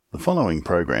following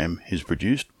program is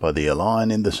produced by the Align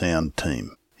in the Sound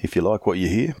team. If you like what you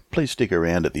hear, please stick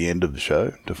around at the end of the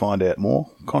show to find out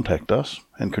more, contact us,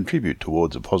 and contribute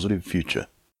towards a positive future.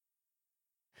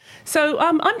 So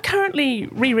I'm currently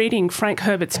rereading Frank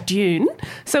Herbert's Dune,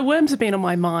 so worms have been on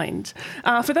my mind.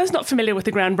 For those not familiar with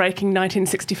the groundbreaking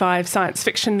 1965 science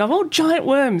fiction novel, giant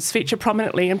worms feature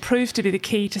prominently and prove to be the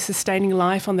key to sustaining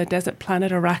life on the desert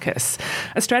planet Arrakis.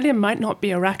 Australia might not be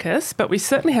Arrakis, but we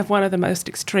certainly have one of the most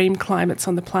extreme climates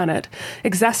on the planet,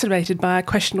 exacerbated by a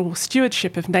questionable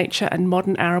stewardship of nature and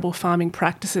modern arable farming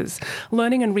practices.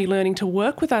 Learning and relearning to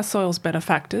work with our soil's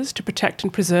benefactors to protect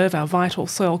and preserve our vital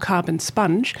soil carbon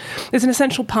sponge is an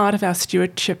essential part of our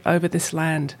stewardship over this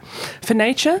land. For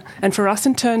nature, and for us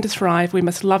in turn to thrive, we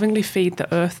must lovingly feed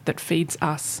the earth that feeds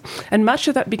us. And much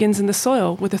of that begins in the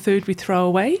soil, with the food we throw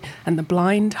away and the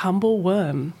blind, humble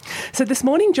worm. So this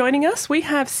morning joining us, we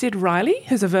have Sid Riley,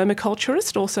 who's a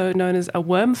vermiculturist, also known as a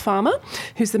worm farmer,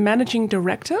 who's the managing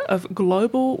director of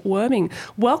Global Worming.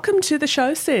 Welcome to the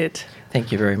show, Sid.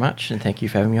 Thank you very much, and thank you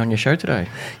for having me on your show today.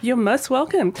 You're most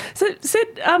welcome. So,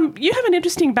 Sid, you have an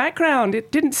interesting background.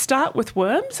 It didn't start with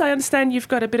worms. I understand you've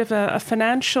got a bit of a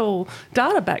financial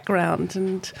data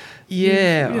background.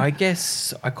 I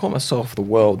guess I call myself the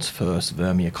world's first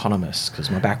vermi-economist because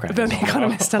my background is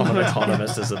vermi-economist. I'm an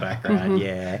economist as a background,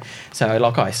 yeah. So,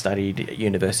 I studied at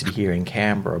university here in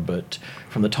Canberra, but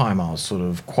from the time I was sort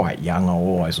of quite young, I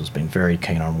always was been very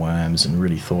keen on worms and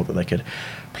really thought that they could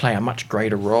play a much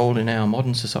greater role in our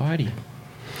modern society.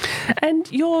 And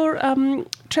your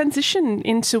transition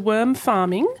into worm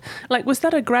farming, was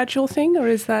that a gradual thing, or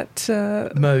is that...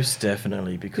 Most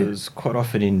definitely, because quite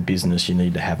often in business you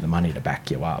need to have the money to back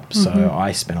you up. So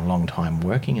I spent a long time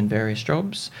working in various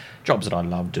jobs that I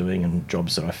loved doing and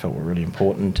jobs that I felt were really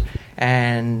important.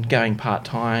 And going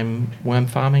part-time worm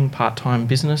farming, part-time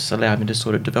business allowed me to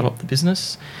sort of develop the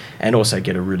business and also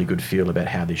get a really good feel about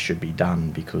how this should be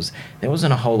done, because there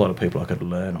wasn't a whole lot of people I could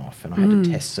learn off, and I had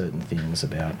to test certain things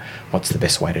about what's the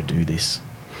best way to do this.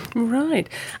 Right.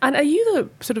 And are you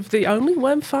the only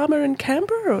worm farmer in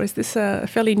Canberra, or is this a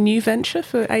fairly new venture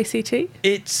for ACT?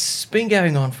 It's been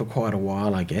going on for quite a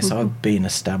while, I guess. I've been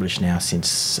established now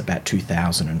since about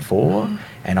 2004,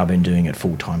 and I've been doing it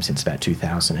full-time since about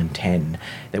 2010.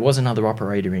 There was another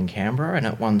operator in Canberra, and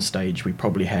at one stage we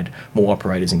probably had more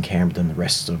operators in Canberra than the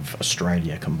rest of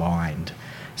Australia combined.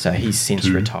 So he's since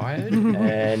retired,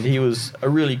 and he was a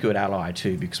really good ally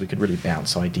too, because we could really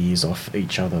bounce ideas off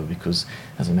each other, because,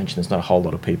 as I mentioned, there's not a whole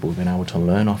lot of people who've been able to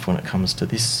learn off when it comes to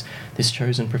this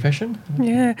chosen profession.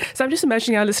 Yeah. So I'm just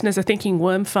imagining our listeners are thinking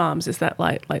worm farms. Is that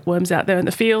like worms out there in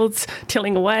the fields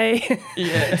tilling away?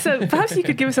 Yeah. So perhaps you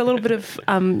could give us a little bit of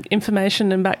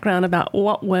information and background about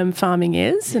what worm farming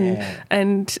is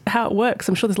and how it works.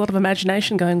 I'm sure there's a lot of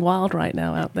imagination going wild right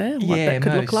now out there, what that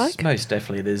could look like. Most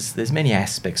definitely. There's many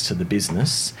aspects to the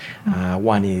business.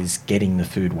 One is getting the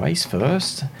food waste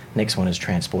first. Next one is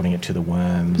transporting it to the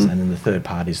worms. And then the third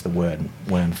part is the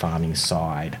worm farming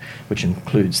side, which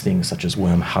includes things such as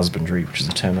worm husbandry, which is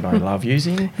a term that I love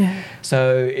using. Yeah.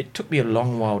 So it took me a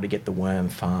long while to get the worm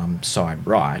farm side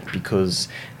right, because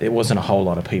there wasn't a whole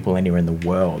lot of people anywhere in the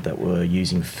world that were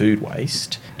using food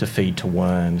waste to feed to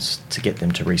worms to get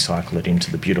them to recycle it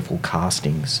into the beautiful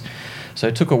castings. So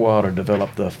it took a while to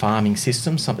develop the farming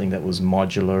system, something that was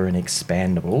modular and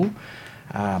expandable.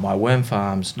 My worm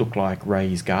farms look like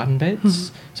raised garden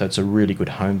beds, so it's a really good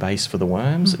home base for the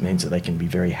worms. It means that they can be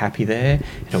very happy there.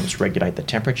 It helps regulate the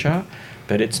temperature,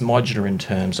 but it's modular in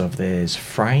terms of there's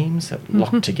frames that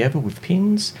lock together with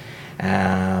pins,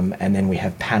 and then we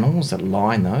have panels that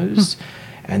line those,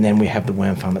 and then we have the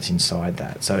worm farm that's inside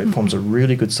that. So it forms a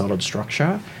really good solid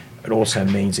structure. It also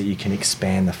means that you can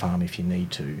expand the farm if you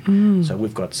need to. So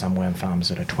we've got some worm farms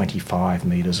that are 25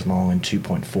 metres long and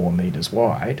 2.4 metres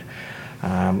wide.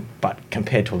 But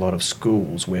compared to a lot of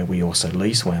schools where we also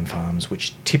lease worm farms,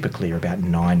 which typically are about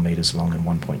 9 metres long and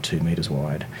 1.2 metres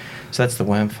wide. So that's the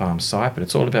worm farm site, but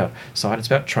it's all about site. It's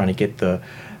about trying to get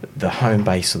the home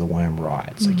base of the worm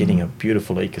right. So getting a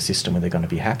beautiful ecosystem where they're going to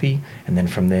be happy, and then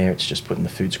from there it's just putting the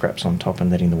food scraps on top and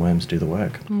letting the worms do the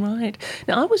work. Right.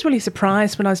 Now, I was really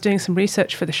surprised when I was doing some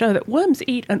research for the show that worms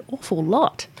eat an awful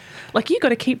lot. You've got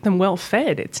to keep them well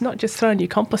fed. It's not just throwing your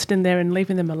compost in there and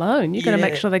leaving them alone. You've got to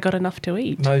make sure they've got enough to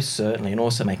eat. Most certainly, and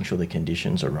also making sure the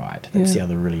conditions are right. That's the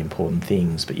other really important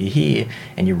things. But you hear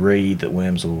and you read that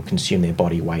worms will consume their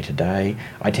body weight a day.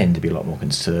 I tend to be a lot more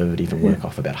conservative and work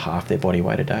off about half their body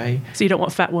weight a day. So you don't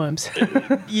want fat worms?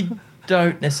 You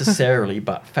don't necessarily,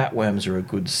 but fat worms are a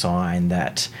good sign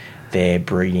that they're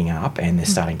breeding up and they're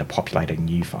starting to populate a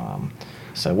new farm.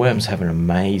 So worms have an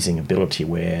amazing ability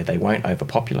where they won't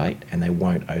overpopulate and they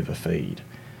won't overfeed.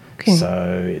 Shocking.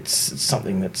 So it's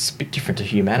something that's a bit different to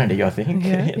humanity, I think,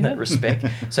 in that respect.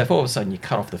 So if all of a sudden you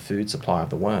cut off the food supply of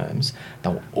the worms,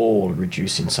 they'll all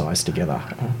reduce in size together.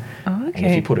 Oh, okay. And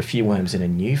if you put a few worms in a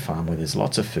new farm where there's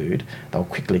lots of food, they'll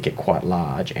quickly get quite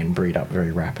large and breed up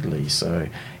very rapidly. So,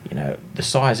 the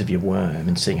size of your worm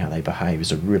and seeing how they behave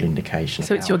is a real indication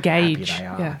So of it's how your gauge, happy they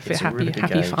are. yeah, for It's a a really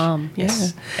happy big gauge. farm. Yeah.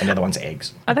 Yes. And the other one's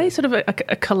eggs. Are they sort of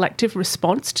a collective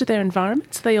response to their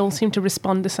environments? They all seem to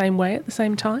respond the same way at the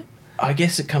same time? I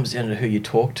guess it comes down to who you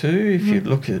talk to. If you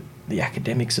look at the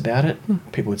academics about it,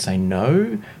 people would say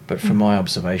no. But from my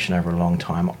observation over a long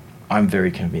time, I'm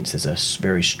very convinced there's a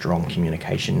very strong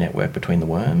communication network between the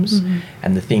worms.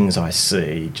 And the things I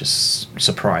see just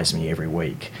surprise me every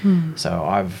week. So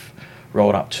I've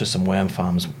rolled up to some worm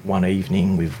farms one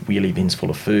evening with wheelie bins full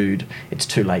of food. It's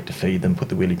too late to feed them, put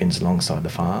the wheelie bins alongside the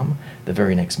farm. The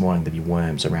very next morning there'll be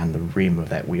worms around the rim of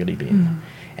that wheelie bin.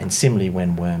 And similarly,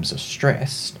 when worms are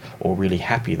stressed or really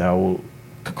happy, they'll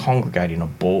congregate in a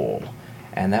ball,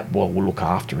 and that ball will look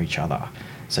after each other.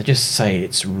 So just say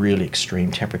it's really extreme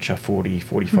temperature, 40,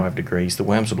 45 degrees, the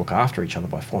worms will look after each other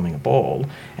by forming a ball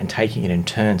and taking it in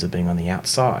turns of being on the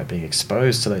outside, being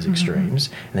exposed to those extremes,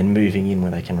 and then moving in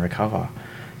where they can recover.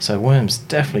 So worms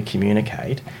definitely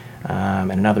communicate.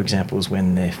 And another example is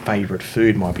when their favourite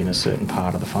food might be in a certain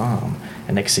part of the farm,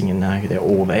 and next thing you know, they're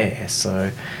all there.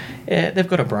 So yeah, they've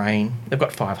got a brain, they've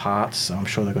got 5 hearts, so I'm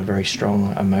sure they've got a very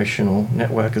strong emotional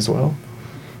network as well.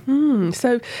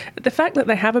 So the fact that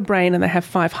they have a brain and they have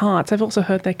 5 hearts, I've also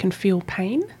heard they can feel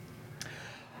pain.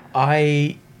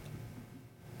 I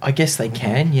guess they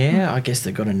can, yeah. I guess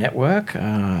they've got a network,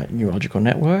 neurological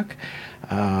network.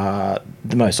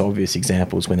 The most obvious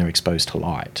example is when they're exposed to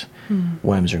light.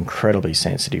 Worms are incredibly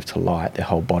sensitive to light. Their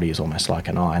whole body is almost like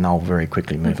an eye, and they'll very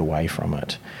quickly move away from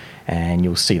it. And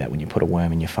you'll see that when you put a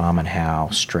worm in your farm and how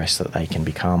stressed that they can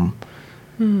become.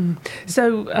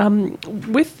 So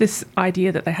with this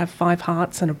idea that they have 5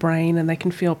 hearts and a brain and they can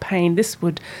feel pain, this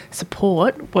would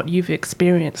support what you've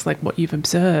experienced, like what you've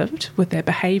observed with their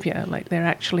behaviour. Like they're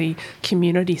actually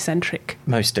community-centric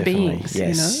Most definitely, beings.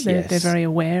 yes. They're very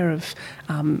aware of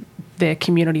their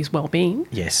community's well-being.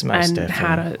 Yes, most and definitely.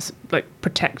 how to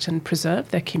protect and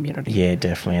preserve their community. Yeah,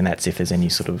 definitely. And that's if there's any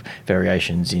sort of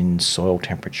variations in soil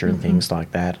temperature and things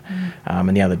like that.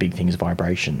 And the other big thing is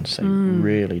vibrations. They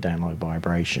really don't like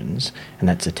vibrations. And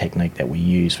that's a technique that we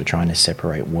use for trying to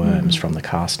separate worms from the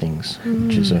castings,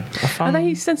 which is a fun... Are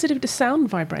they sensitive to sound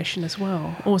vibration as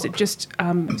well? Or is it just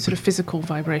sort of physical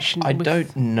vibration? I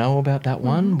don't know about that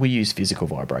one. We use physical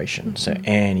vibration. So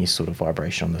any sort of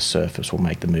vibration on the surface will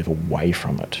make them move away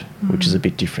from it, which is a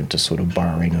bit different to sort of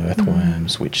burrowing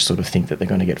earthworms, which sort of think that they're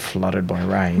going to get flooded by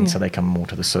rain, so they come more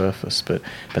to the surface. But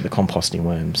the composting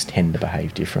worms tend to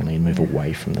behave differently and move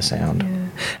away from the sound. Yeah.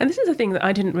 And this is a thing that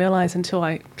I didn't realise until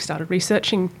I started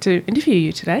researching to interview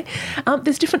you today.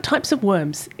 There's different types of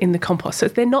worms in the compost. So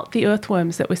they're not the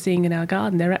earthworms that we're seeing in our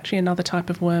garden. They're actually another type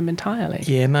of worm entirely.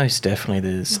 Yeah, most definitely.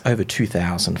 There's over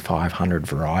 2,500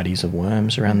 varieties of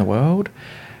worms around the world.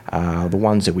 The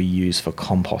ones that we use for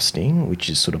composting, which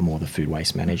is sort of more the food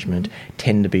waste management,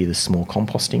 tend to be the small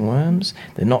composting worms.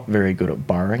 They're not very good at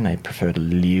burrowing. They prefer to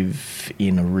live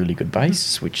in a really good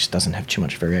base, which doesn't have too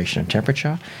much variation in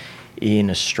temperature. In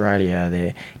Australia,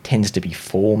 there tends to be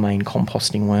 4 main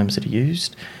composting worms that are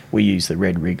used. We use the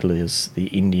red wrigglers, the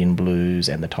Indian blues,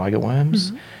 and the tiger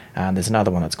worms. There's another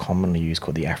one that's commonly used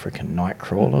called the African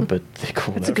nightcrawler, but they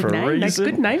call That's that a for good a name. reason.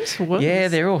 They're good names for worms. Yeah,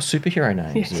 they're all superhero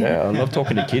names. Yeah, I love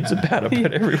talking to kids about it,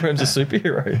 but every worm's a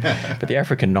superhero. But the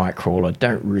African nightcrawler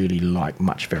don't really like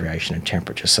much variation in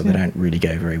temperature, so they don't really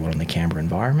go very well in the Canberra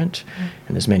environment.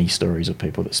 And there's many stories of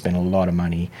people that spend a lot of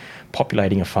money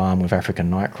populating a farm with African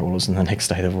nightcrawlers, and the next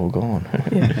day they've all gone.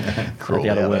 Crawl The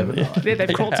other out worm, overnight. Yeah,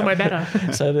 they've crawled somewhere better.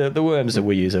 So the worms that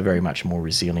we use are very much more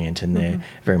resilient, and they're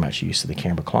very much used to the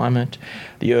Canberra climate.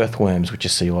 The earthworms, which you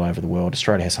see all over the world,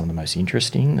 Australia has some of the most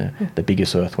interesting. The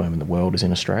biggest earthworm in the world is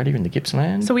in Australia, in the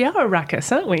Gippsland. So we are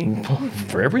Arrakis, aren't we?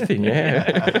 For everything,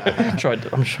 yeah.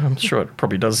 I'm sure it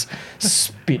probably does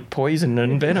spit poison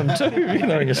and venom too,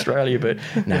 in Australia. But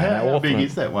no, How big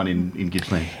is that one in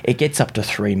Gippsland? it gets up to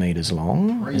 3 metres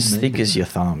long, 3 as thick metres? as your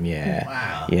thumb, yeah.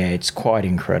 Wow. Yeah, it's quite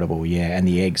incredible, yeah, and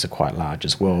the eggs are quite large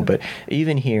as well. But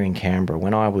even here in Canberra,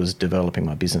 when I was developing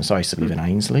my business, I used to live in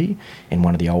Ainslie, in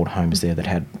one of the old homes there that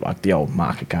had like the old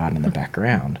market garden in the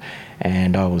background.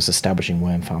 And I was establishing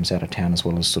worm farms out of town as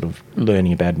well as sort of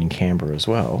learning about it in Canberra as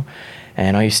well.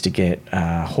 And I used to get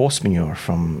horse manure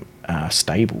from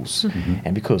stables.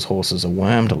 And because horses are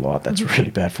wormed a lot, that's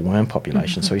really bad for worm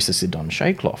population. So I used to sit on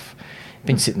shade cloth.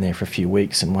 Been sitting there for a few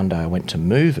weeks, and one day I went to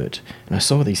move it, and I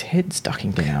saw these heads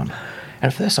ducking down.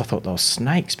 And at first I thought they were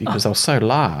snakes because they were so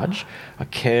large. I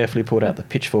carefully pulled out the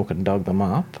pitchfork and dug them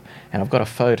up. And I've got a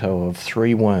photo of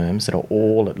 3 worms that are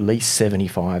all at least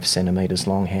 75 centimetres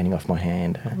long hanging off my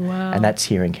hand. Wow. And that's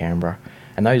here in Canberra.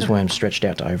 And those worms stretched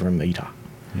out to over a metre.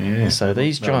 Yeah. So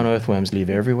these giant earthworms live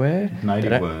everywhere.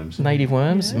 Native worms. Native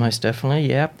worms, most definitely,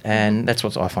 yeah. And that's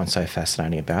what I find so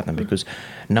fascinating about them, because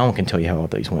no one can tell you how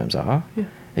old these worms are. Yeah.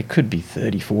 It could be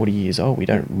 30, 40 years old. We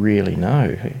don't really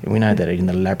know. We know that in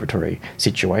the laboratory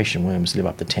situation, worms live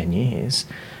up to 10 years.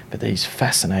 But these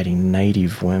fascinating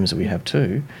native worms that we have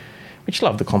too, which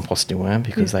love the composting worm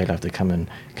because they love to come and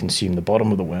consume the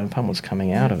bottom of the worm pump, what's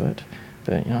coming out of it.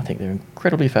 But I think they're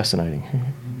incredibly fascinating.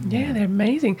 Yeah, they're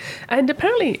amazing. And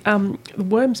apparently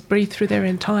worms breathe through their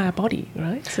entire body,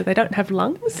 right? So they don't have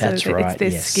lungs. That's so right, it's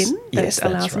their yes. skin that Yes,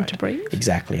 allows that's them right. to breathe.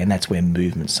 Exactly, and that's where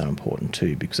movement's so important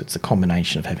too, because it's a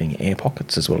combination of having air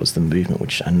pockets as well as the movement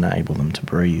which enable them to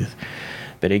breathe.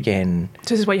 But again...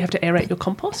 So this is where you have to aerate your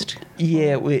compost?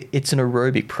 Yeah, it's an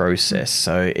aerobic process,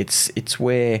 so it's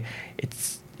where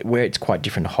it's quite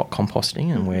different to hot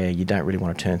composting, and where you don't really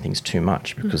want to turn things too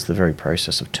much because the very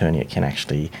process of turning it can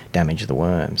actually damage the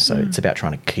worms. So it's about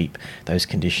trying to keep those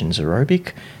conditions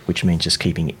aerobic, which means just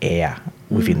keeping air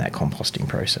within that composting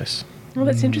process. Well,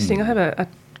 that's interesting. I have a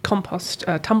compost,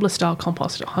 tumbler-style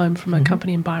compost at home from a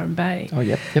company in Byron Bay. Oh,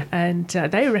 yep. And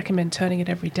they recommend turning it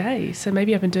every day. So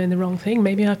maybe I've been doing the wrong thing.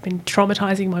 Maybe I've been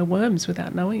traumatising my worms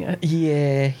without knowing it.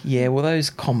 Yeah. Well,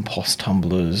 those compost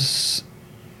tumblers...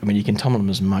 I mean, you can tumble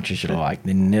them as much as you like.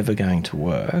 They're never going to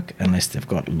work unless they've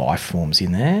got life forms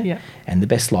in there. Yeah. And the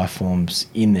best life forms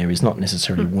in there is not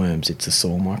necessarily worms, it's the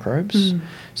soil microbes.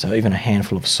 So even a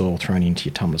handful of soil thrown into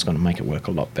your tumbler is going to make it work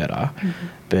a lot better.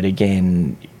 But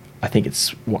again, I think it's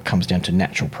what comes down to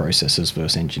natural processes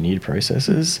versus engineered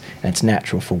processes. And it's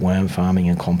natural for worm farming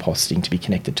and composting to be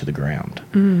connected to the ground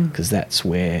because that's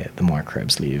where the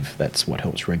microbes live. That's what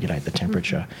helps regulate the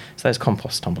temperature. So those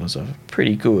compost tumblers are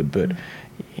pretty good, but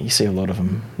you see a lot of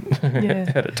them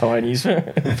out at Tiny's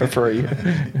for free.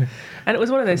 And it was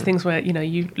one of those things where,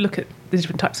 you look at the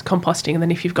different types of composting, and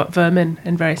then if you've got vermin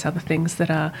and various other things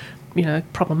that are,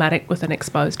 problematic with an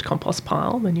exposed compost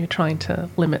pile, then you're trying to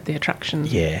limit the attraction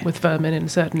with vermin in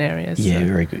certain areas. Yeah,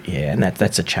 very good. Yeah, and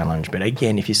that's a challenge. But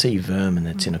again, if you see vermin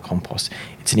that's in a compost,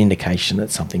 it's an indication that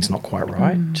something's not quite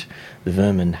right. The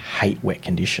vermin hate wet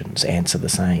conditions, ants are the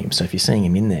same. So if you're seeing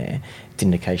them in there, it's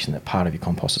an indication that part of your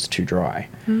compost is too dry.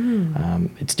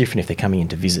 It's different if they're coming in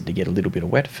to visit to get a little bit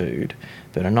of wet food,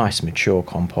 but a nice mature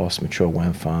compost, mature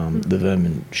worm farm, the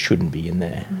vermin shouldn't be in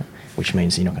there, which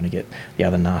means you're not going to get the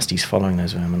other nasties following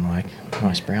those vermin, like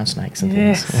nice brown snakes and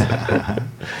things.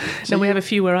 Now we have a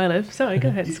few where I live. Sorry, go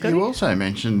ahead, Scotty. You also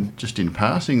mentioned, just in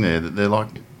passing there, that they're like...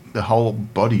 the whole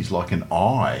body's like an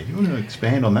eye. You want to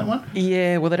expand on that one?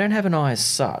 Yeah, well, they don't have an eye as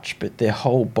such, but their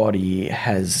whole body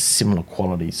has similar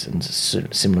qualities and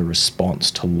similar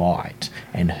response to light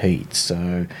and heat.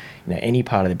 So, any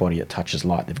part of their body that touches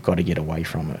light, they've got to get away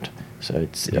from it. So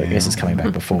I guess it's coming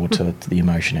back before to the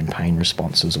emotion and pain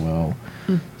response as well.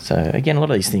 So again, a lot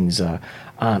of these things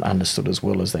aren't understood as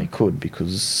well as they could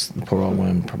because the poor old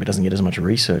worm probably doesn't get as much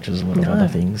research as a lot of other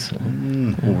things.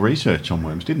 Well, research on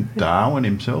worms. Didn't Darwin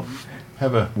himself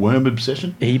have a worm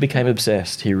obsession? He became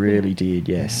obsessed. He really did,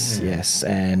 yes.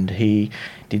 And he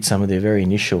did some of their very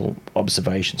initial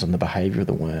observations on the behaviour of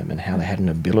the worm and how they had an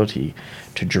ability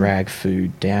to drag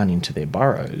food down into their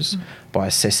burrows by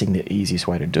assessing the easiest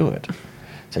way to do it.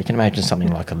 So you can imagine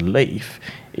something like a leaf.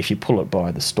 If you pull it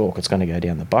by the stalk, it's going to go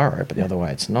down the burrow, but the other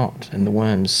way it's not. And the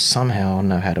worms somehow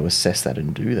know how to assess that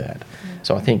and do that.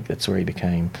 So I think that's where he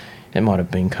became... It might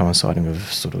have been coinciding with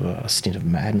sort of a stint of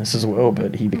madness as well,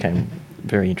 but he became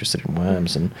very interested in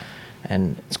worms, and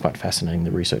it's quite fascinating,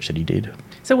 the research that he did.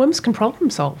 So worms can problem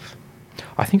solve?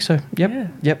 I think so.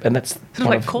 Yep. And that's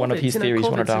one of his theories,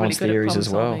 one of Darwin's theories as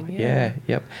well.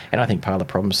 Yep. And I think part of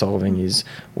the problem solving is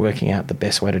working out the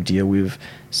best way to deal with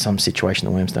some situation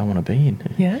the worms don't want to be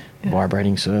in.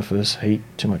 Vibrating surface, heat,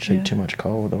 too much heat, too much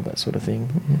cold, all that sort of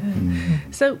thing.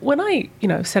 So when I,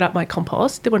 set up my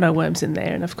compost, there were no worms in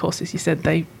there, and of course, as you said,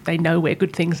 they know where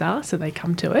good things are, so they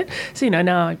come to it. So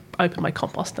now I open my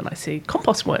compost and I see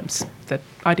compost worms that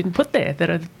I didn't put there that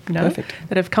are Perfect.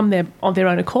 that have come there on their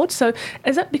own accord. So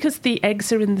is that because the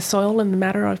eggs are in the soil and the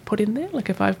matter I've put in there? Like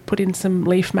if I've put in some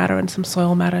leaf matter and some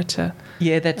soil matter to...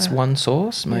 Yeah, that's one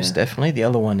source, most definitely. The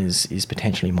other one is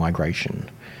potentially migration.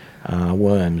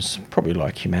 Worms, probably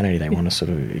like humanity, they want to sort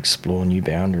of explore new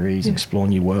boundaries, explore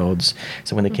new worlds.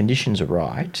 So when the conditions are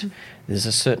right, there's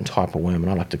a certain type of worm, and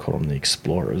I like to call them the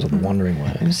explorers or the wandering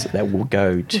worms, that will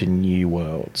go to new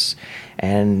worlds.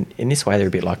 And in this way, they're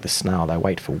a bit like the snail. They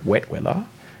wait for wet weather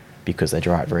because they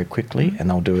dry it very quickly, and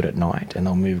they'll do it at night, and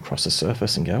they'll move across the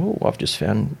surface and go, oh, I've just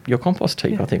found your compost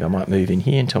heap. I think I might move in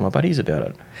here and tell my buddies about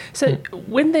it. So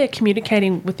when they're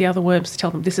communicating with the other worms to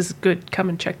tell them this is good, come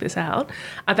and check this out,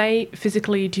 are they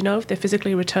physically, do you know if they're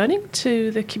physically returning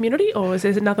to the community, or is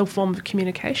there another form of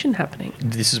communication happening?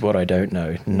 This is what I don't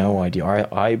know. No idea.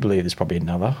 I believe there's probably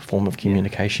another form of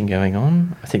communication going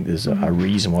on. I think there's a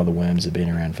reason why the worms have been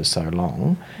around for so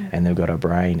long, and they've got a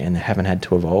brain, and they haven't had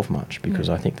to evolve much, because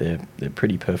I think they're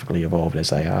pretty perfectly evolved as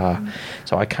they are.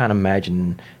 So I can't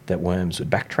imagine that worms would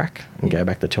backtrack and go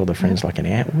back to tell their friends like an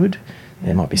ant would.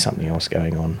 There might be something else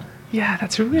going on. Yeah,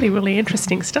 that's really, really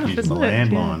interesting stuff, Using isn't the it?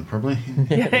 landline, probably.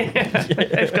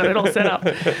 They've got it all set up.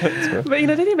 But,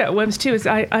 the thing about worms too is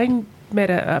I met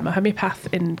a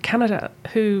homeopath in Canada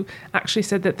who actually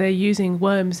said that they're using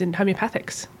worms in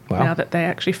homeopathics. Wow. Now that they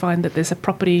actually find that there's a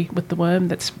property with the worm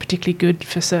that's particularly good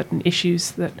for certain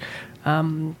issues that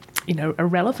are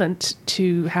relevant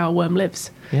to how a worm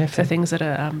lives. Yeah, so things that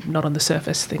are not on the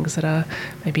surface, things that are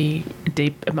maybe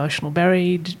deep, emotional,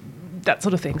 buried, that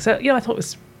sort of thing. So, I thought it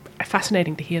was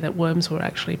fascinating to hear that worms were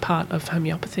actually part of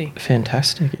homeopathy.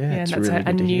 Fantastic, yeah. And it's that's really a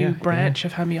good to new hear. branch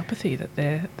of homeopathy that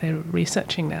they're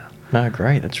researching now. No,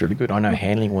 great. That's really good. I know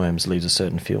handling worms leaves a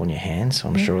certain feel in your hands, so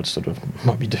I'm sure it sort of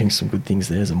might be doing some good things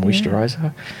there as a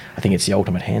moisturiser. I think it's the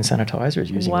ultimate hand sanitizer, is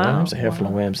using worms, a handful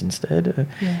of worms instead.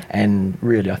 And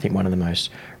really, I think one of the most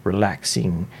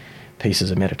relaxing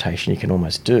pieces of meditation you can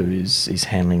almost do is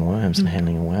handling worms and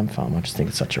handling a worm farm. I just think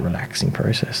it's such a relaxing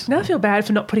process. Now I feel bad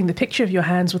for not putting the picture of your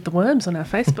hands with the worms on our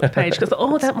Facebook page, because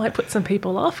that might put some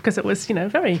people off, because it was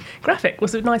very graphic. It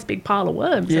was a nice big pile of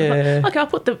worms. Yeah. I'll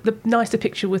put the nicer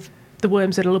picture with the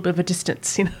worms at a little bit of a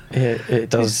distance. Yeah,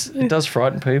 it does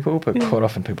frighten people, but quite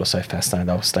often people are so fascinated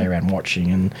they'll stay around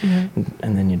watching, and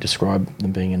then you describe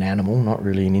them being an animal, not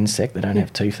really an insect. They don't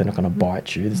have teeth, they're not going to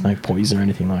bite you, there's no poison or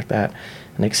anything like that.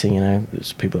 Next thing you know,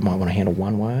 there's people that might want to handle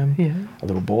one worm, a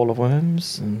little ball of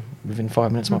worms, and within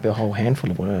 5 minutes might be a whole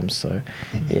handful of worms. So,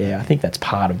 I think that's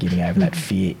part of getting over that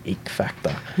fear, ick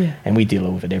factor. Yeah. And we deal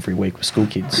with it every week with school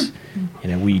kids.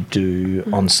 We do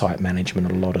on-site management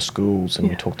at a lot of schools, and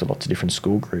we talk to lots of different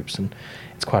school groups, and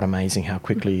it's quite amazing how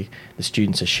quickly the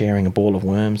students are sharing a ball of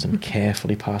worms and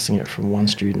carefully passing it from one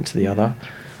student to the other,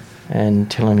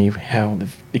 and telling me how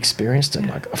they've experienced it.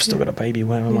 Like, I've still got a baby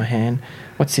worm in my hand.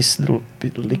 What's this little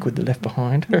bit of liquid they left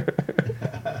behind?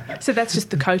 So that's just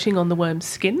the coating on the worm's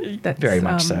skin? That's, very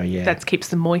much so, yeah. That keeps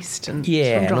them moist and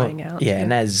from drying out. Yeah,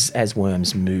 and as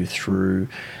worms move through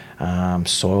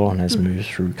soil and as move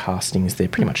through castings, they're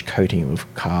pretty much coating it with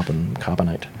calcium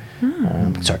carbonate.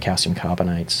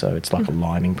 So it's like a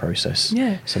liming process.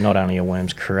 Yeah. So not only are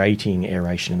worms creating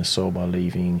aeration in the soil by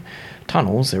leaving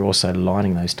tunnels, they're also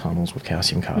lining those tunnels with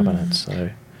calcium carbonate. So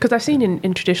because I've seen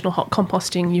in traditional hot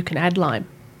composting you can add lime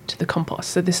to the compost.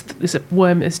 So this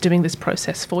worm is doing this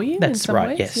process for you. That's in some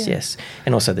right. ways? Yes.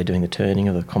 And also they're doing the turning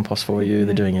of the compost for you.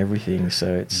 They're doing everything.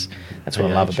 So that's what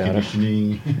I love about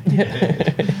it.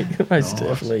 Most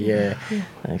definitely, yeah.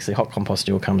 Actually, hot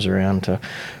composting comes around to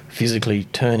physically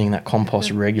turning that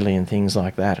compost regularly and things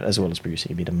like that, as well as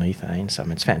producing a bit of methane. So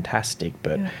it's fantastic,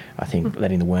 but I think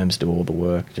letting the worms do all the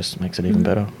work just makes it even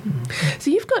better.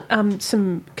 So you've got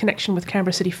some connection with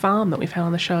Canberra City Farm that we've had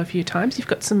on the show a few times. You've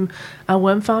got some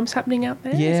worm farms happening out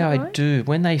there. Yeah, is that I right? do.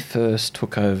 When they first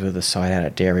took over the site out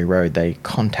at Dairy Road, they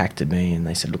contacted me and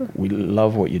they said, look, we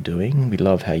love what you're doing. We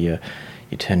love how you're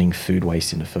turning food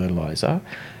waste into fertiliser.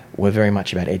 We're very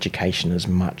much about education as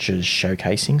much as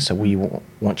showcasing, so we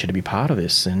want you to be part of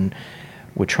this. And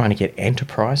we're trying to get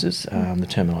enterprises, the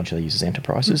terminology they use is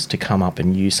enterprises, to come up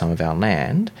and use some of our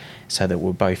land so that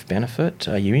we'll both benefit.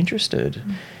 Are you interested?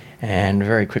 And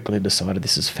very quickly decided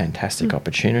this is a fantastic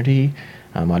opportunity.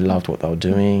 I loved what they were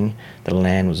doing. The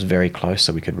land was very close,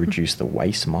 so we could reduce the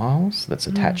waste miles that's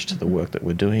attached to the work that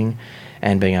we're doing,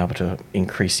 and being able to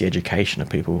increase the education of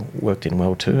people worked in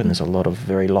well too. And there's a lot of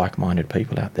very like-minded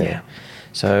people out there. Yeah.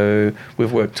 So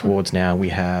we've worked towards now, we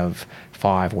have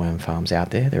 5 worm farms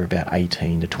out there. They're about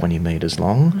 18 to 20 metres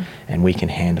long, and we can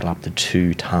handle up to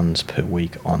 2 tonnes per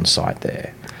week on site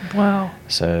there. Wow.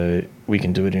 So we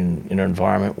can do it in an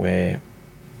environment where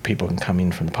people can come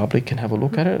in from the public and have a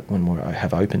look at it when we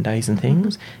have open days and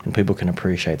things, and people can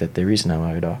appreciate that there is no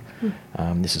odour.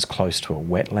 This is close to a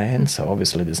wetland, so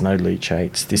obviously there's no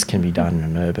leachates. This can be done in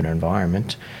an urban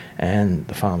environment, and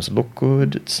the farms look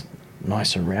good, it's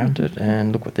nice around it,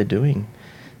 and look what they're doing.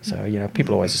 So,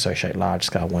 people always associate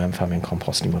large-scale worm farming and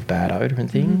composting with bad odour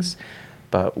and things,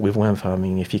 but with worm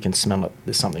farming, if you can smell it,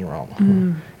 there's something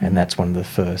wrong. And that's one of the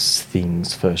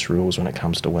first rules when it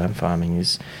comes to worm farming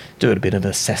is do a bit of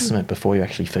assessment before you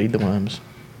actually feed the worms.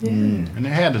 And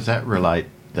how does that relate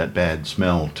that bad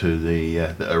smell to the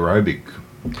aerobic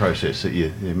process that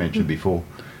you mentioned before.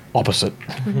 Opposite.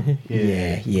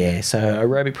 Yeah. So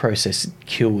aerobic process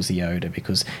kills the odour,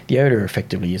 because the odour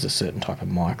effectively is a certain type of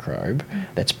microbe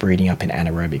that's breeding up in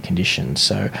anaerobic conditions.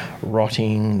 So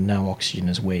rotting, no oxygen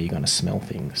is where you're going to smell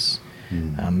things.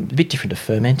 A bit different to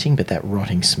fermenting, but that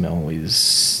rotting smell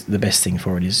is the best thing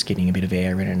for it is getting a bit of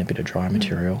air in it and a bit of dry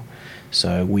material.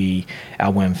 So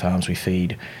our worm farms, we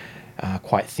feed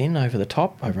quite thin over the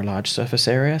top, over a large surface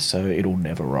area, so it'll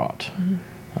never rot.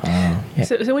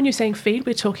 So when you're saying feed,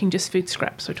 we're talking just food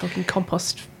scraps. We're talking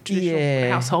compost,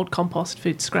 traditional household compost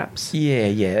food scraps.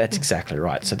 Yeah, that's exactly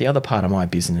right. So the other part of my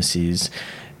business is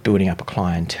building up a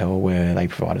clientele where they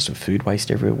provide us with food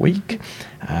waste every week.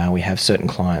 We have certain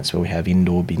clients where we have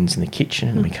indoor bins in the kitchen,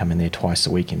 and we come in there twice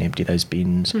a week and empty those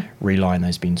bins, reline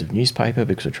those bins of newspaper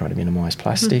because we're trying to minimise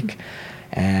plastic,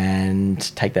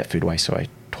 and take that food waste away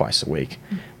twice a week.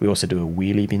 We also do a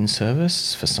wheelie bin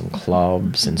service for some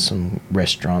clubs and some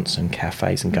restaurants and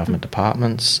cafes and government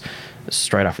departments.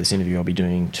 Straight after this interview, I'll be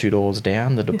doing 2 doors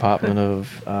down, the Department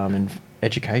of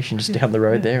Education just down the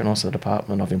road there, and also the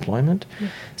Department of Employment.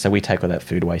 So we take all that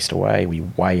food waste away, we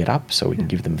weigh it up so we can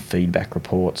give them feedback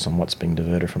reports on what's being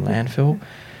diverted from landfill.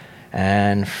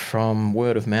 And from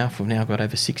word of mouth, we've now got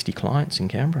over 60 clients in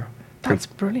Canberra. That's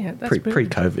brilliant. That's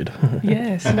Pre-COVID.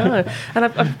 Yes, no. And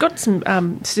I've got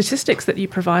some statistics that you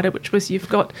provided, which was you've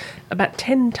got about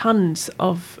 10 tonnes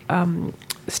of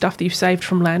stuff that you've saved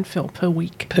from landfill per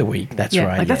week. Per week, that's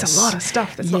right. Like that's a lot of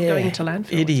stuff that's not going into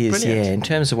landfill. It is, brilliant. In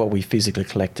terms of what we physically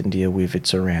collect and deal with,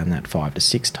 it's around that 5 to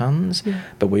 6 tonnes.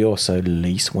 But we also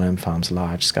lease worm farms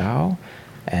large scale,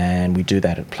 and we do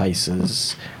that at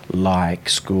places like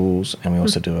schools, and we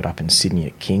also do it up in Sydney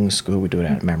at King's School. We do it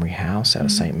out at Mamrie House, out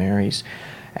of St Mary's,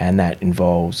 and that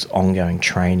involves ongoing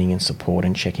training and support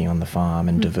and checking on the farm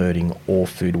and diverting all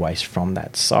food waste from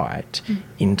that site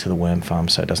into the worm farm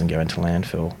so it doesn't go into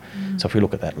landfill. So if we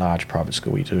look at that large private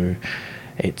school we do,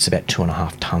 it's about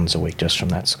 2.5 tonnes a week just from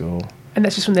that school. And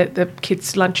that's just from the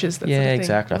kids' lunches? That sort of thing.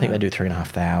 Exactly. I think they do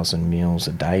 3,500 meals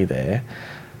a day there.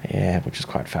 Yeah, which is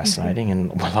quite fascinating.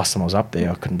 And last time I was up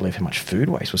there, I couldn't believe how much food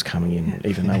waste was coming in,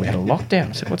 even though we had a lockdown.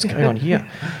 I said, what's going on here?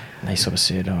 And they sort of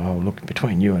said, oh, look,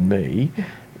 between you and me,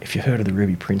 if you've heard of the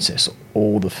Ruby Princess,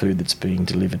 all the food that's being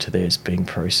delivered to there is being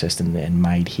processed and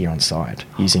made here on site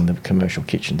using the commercial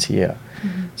kitchens here.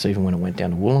 So even when it went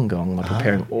down to Wollongong, like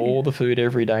preparing all the food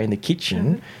every day in the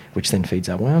kitchen, which then feeds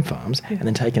our worm farms, and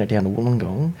then taking it down to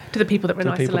Wollongong. To the people that were in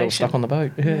isolation. People that were stuck on the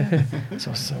boat. So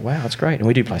I said, wow, it's great. And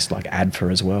we do places like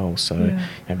ADFA as well. So you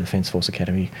know, Defence Force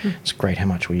Academy, it's great how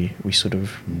much we sort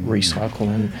of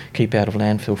recycle and keep out of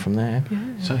landfill from there.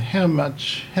 So how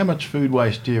much food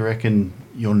waste do you reckon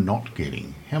you're not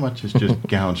getting? How much is just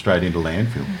going straight into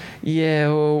landfill? Yeah,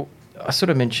 well, I sort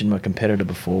of mentioned my competitor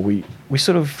before. We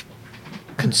sort of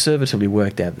conservatively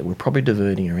worked out that we're probably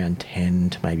diverting around 10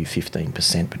 to maybe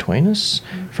 15% between us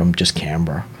from just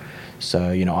Canberra.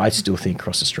 So, you know, I still think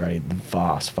across Australia, the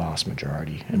vast, vast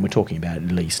majority, and we're talking about at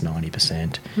least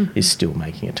 90%, is still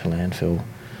making it to landfill.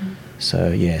 So,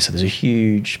 yeah, so there's a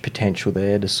huge potential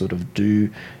there to sort of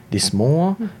do this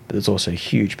more, but there's also a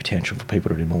huge potential for people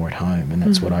to do more at home, and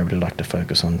that's what I really like to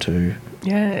focus on too.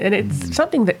 Yeah, and it's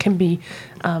something that can be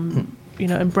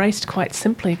embraced quite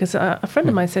simply, because a friend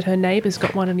of mine said her neighbour's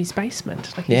got one in his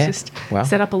basement. Like he's just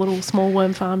set up a little small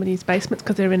worm farm in his basement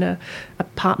because they're in a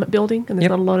apartment building and there's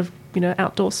not a lot of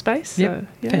outdoor space. So,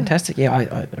 Fantastic. Yeah,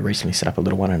 I recently set up a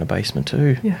little one in a basement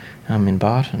too. In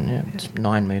Barton. It's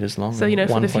 9 metres long. So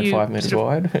 1.5 metres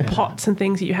wide. Pots and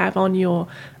things that you have on your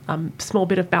small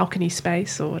bit of balcony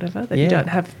space or whatever that you don't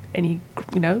have any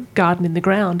garden in the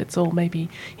ground. It's all maybe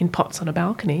in pots on a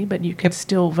balcony, but you can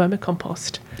still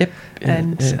vermicompost.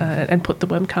 And put the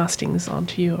worm castings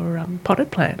onto your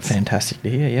potted plants. Fantastic to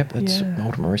hear. That's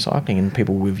ultimate recycling, and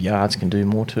people with yards can do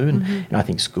more too. And I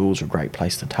think schools are a great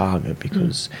place to target,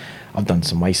 because I've done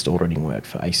some waste auditing work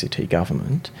for ACT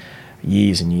government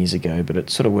years and years ago, but it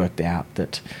sort of worked out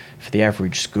that for the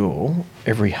average school,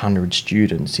 every 100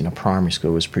 students in a primary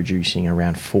school is producing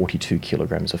around 42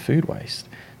 kilograms of food waste.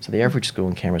 So the average school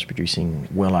in Canberra is producing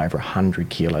well over 100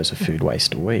 kilos of food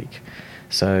waste a week.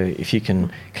 So if you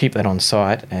can keep that on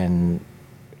site and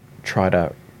try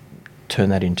to turn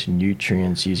that into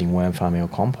nutrients using worm farming or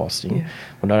composting,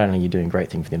 well, not only are you doing a great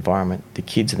thing for the environment, the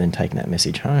kids are then taking that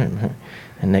message home.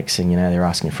 And next thing you know, they're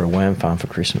asking for a worm farm for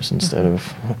Christmas instead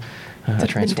of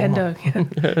Transformer.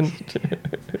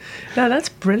 Nintendo. No, that's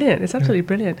brilliant. It's absolutely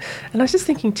brilliant. And I was just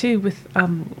thinking too, with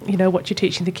what you're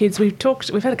teaching the kids.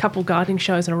 We've had a couple of gardening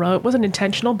shows in a row. It wasn't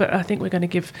intentional, but I think we're going to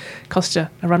give Costa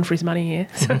a run for his money here.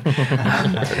 So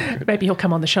maybe he'll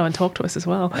come on the show and talk to us as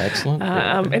well. Excellent.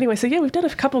 Anyway, so we've done a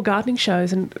couple of gardening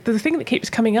shows, and the thing that keeps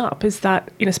coming up is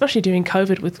that especially during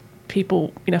COVID, with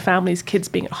people, families, kids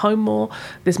being at home more,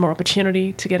 there's more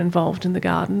opportunity to get involved in the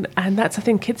garden. And that's the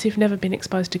thing, kids who've never been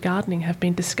exposed to gardening have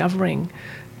been discovering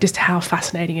just how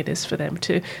fascinating it is for them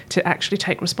to actually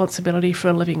take responsibility for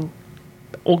a living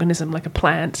organism like a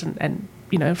plant, and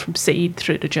from seed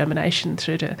through to germination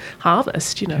through to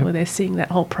harvest, where they're seeing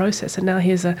that whole process. And now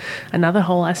here's another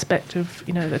whole aspect of,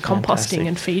 the composting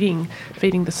and feeding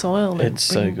the soil. It's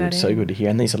so good to hear.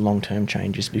 And these are long-term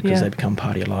changes because they become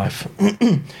part of your life.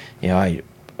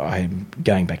 I'm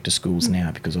going back to schools now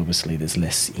because obviously there's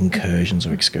less incursions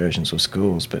or excursions with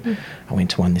schools, but I went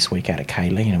to one this week out at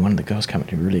Kaylee, and one of the girls came up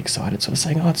to me really excited, sort of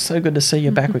saying, it's so good to see you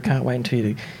back, we can't wait until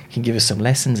you can give us some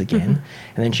lessons again.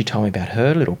 And then she told me about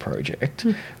her little project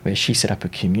where she set up a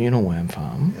communal worm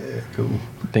farm,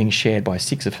 being shared by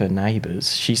 6 of her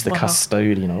neighbours. She's the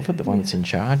custodian of it, the one that's in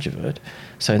charge of it.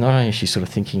 So not only is she sort of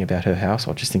thinking about her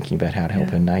household, just thinking about how to help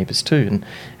her neighbours too,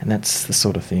 and that's the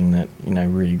sort of thing that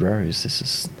really grows. This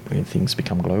is when things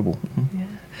become global.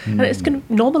 And it's going to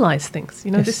normalise things.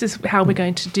 This is how we're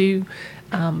going to do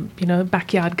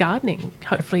backyard gardening,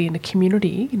 hopefully in a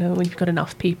community, when you've got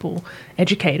enough people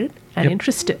educated and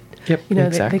interested.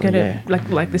 Exactly, they're going to,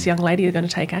 like this young lady, are going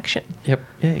to take action. Yeah,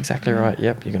 exactly right.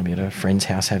 You're going to be at a friend's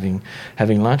house having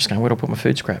lunch, going, where do I put my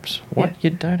food scraps? What? You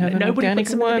don't have an organic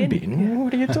worm bin?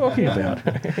 What are you talking about?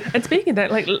 And speaking of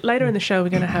that, later in the show, we're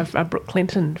going to have Brooke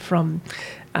Clinton from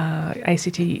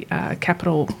ACT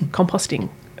Capital Composting,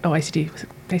 or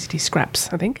ACT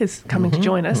Scraps, I think, is coming to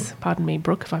join us. Pardon me,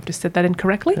 Brooke, if I've just said that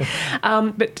incorrectly.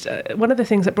 But one of the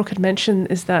things that Brooke had mentioned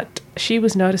is that she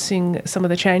was noticing some of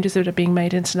the changes that are being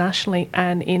made internationally,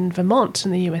 and in Vermont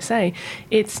in the USA,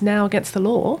 it's now against the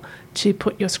law to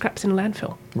put your scraps in a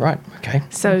landfill. Right, okay.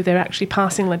 So they're actually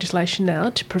passing legislation now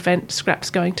to prevent scraps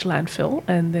going to landfill,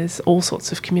 and there's all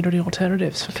sorts of community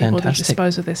alternatives for people to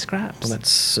dispose of their scraps. Well, that's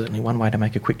certainly one way to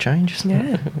make a quick change, isn't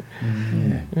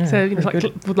it? So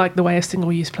like the way of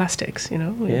single-use plastics,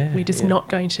 we're just not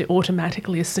going to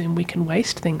automatically assume we can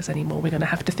waste things anymore. We're going to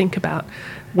have to think about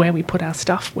where we put our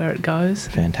stuff, where it goes.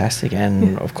 Fantastic.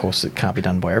 And of course it can't be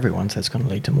done by everyone, so it's going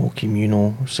to lead to more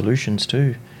communal solutions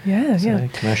too.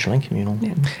 Commercial and communal.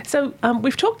 So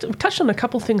we've touched on a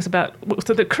couple of things about.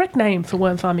 So the correct name for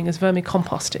worm farming is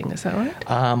vermicomposting. Is that right?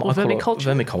 Or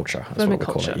vermiculture. Vermiculture. That's what we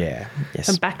call it. Yeah. Yes.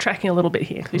 I'm backtracking a little bit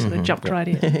here because we sort of jumped right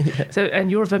in. So, and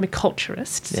you're a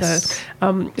vermiculturist. Yes.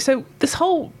 So this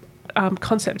whole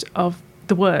concept of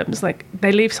the worms,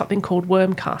 they leave something called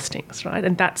worm castings, right?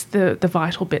 And that's the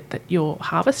vital bit that you're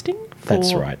harvesting for.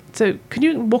 That's right. So can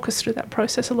you walk us through that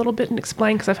process a little bit and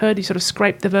explain? Because I've heard you sort of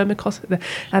scrape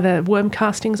the worm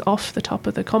castings off the top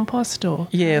of the compost, or?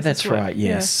 Yeah, that's right, yes.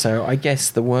 Yeah. So I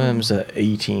guess the worms are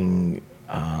eating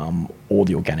all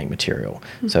the organic material.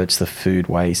 So it's the food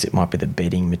waste, it might be the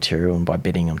bedding material, and by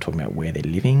bedding I'm talking about where they're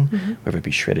living, whether it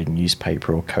be shredded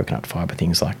newspaper or coconut fibre,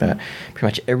 things like that. Pretty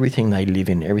much everything they live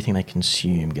in, everything they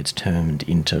consume gets turned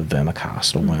into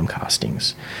vermicast or worm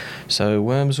castings. So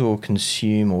worms will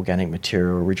consume organic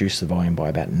material, reduce the volume by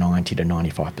about 90 to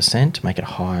 95%, make it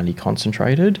highly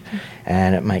concentrated,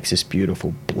 and it makes this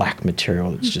beautiful black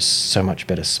material that's just so much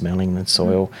better smelling than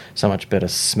soil, so much better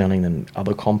smelling than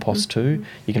other compost too.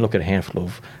 You can look at a handful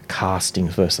of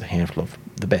castings versus a handful of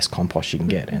the best compost you can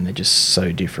get, and they're just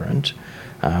so different.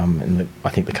 And I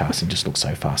think the casting just looks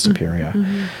so far superior.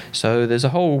 So there's a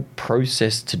whole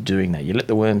process to doing that. You let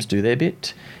the worms do their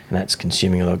bit, and that's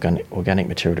consuming organic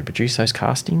material to produce those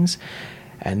castings.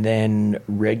 And then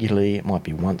regularly, it might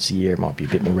be once a year, it might be a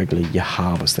bit more regularly, you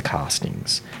harvest the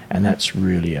castings. And that's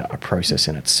really a process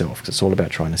in itself, because it's all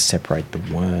about trying to separate the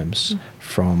worms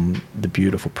from the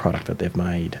beautiful product that they've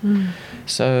made.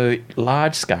 So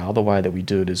large scale, the way that we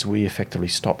do it is we effectively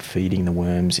stop feeding the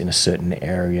worms in a certain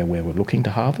area where we're looking to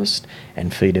harvest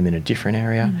and feed them in a different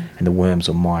area, and the worms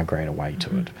will migrate away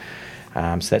to it.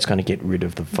 So that's going to get rid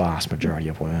of the vast majority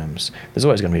of worms. There's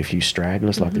always going to be a few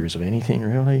stragglers, like there is of anything,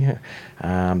 really.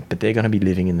 But they're going to be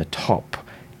living in the top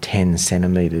 10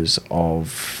 centimetres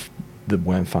of the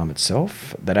worm farm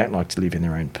itself. They don't like to live in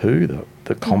their own poo. The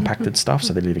the compacted stuff,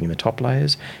 so they're living in the top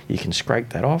layers. You can scrape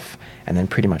that off, and then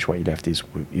pretty much what you're left is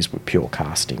with pure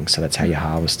casting. So that's how you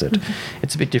harvest it.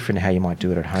 It's a bit different to how you might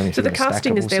do it at home. So the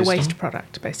casting is their waste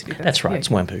product, basically. That's right. It's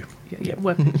worm poo. Yeah,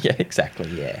 worm poo. Yeah, exactly.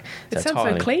 Yeah. It sounds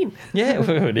so clean. Yeah,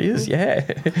 well, it is. Yeah,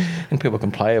 and people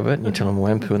can play with it, and you tell them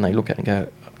worm poo, and they look at it and go,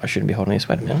 "I shouldn't be holding this.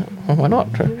 Wait a minute. Well, why not?"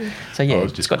 So yeah,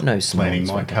 it's got no smell. Cleaning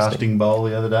my casting bowl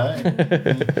the other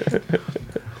day.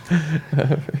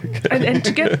 And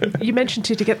you mentioned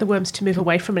to get the worms to move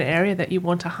away from an area that you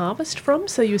want to harvest from.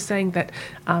 So you were saying that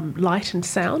light and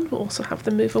sound will also have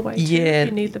them move away. Yeah,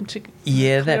 you need them to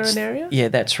clear an area. Yeah,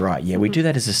 that's right. Yeah, we do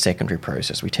that as a secondary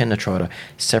process. We tend to try to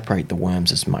separate the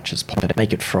worms as much as possible,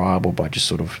 make it friable by just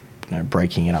sort of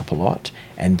breaking it up a lot,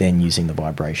 and then using the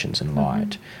vibrations and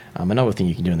light. Another thing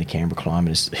you can do in the Canberra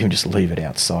climate is even just leave it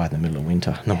outside in the middle of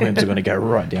winter. And the worms are going to go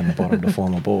right down the bottom to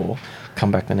form a ball,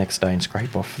 come back the next day and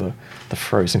scrape off the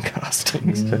frozen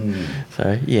castings.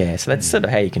 So that's sort of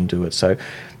how you can do it. So,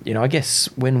 I guess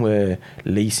when we're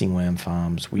leasing worm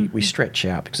farms, we stretch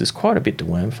out, because there's quite a bit to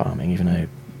worm farming, even though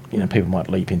people might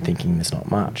leap in thinking there's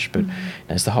not much, but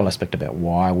there's the whole aspect about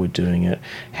why we're doing it,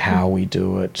 how we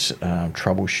do it,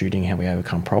 troubleshooting, how we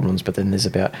overcome problems. But then there's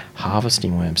about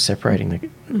harvesting worms, separating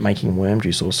making worm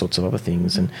juice, all sorts of other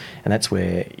things, and that's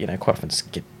where quite often it's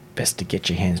best to get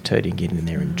your hands dirty and get in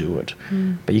there and do it.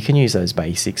 But you can use those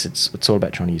basics. It's all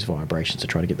about trying to use vibrations to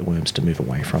try to get the worms to move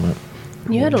away from it.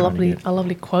 You had a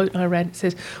lovely quote I read. It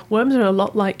says, "Worms are a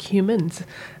lot like humans.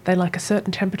 They like a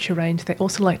certain temperature range. They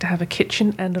also like to have a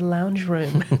kitchen and a lounge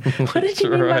room." What did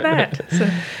you mean by that?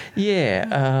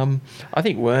 I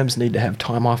think worms need to have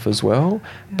time off as well,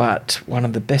 but one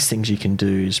of the best things you can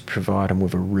do is provide them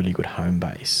with a really good home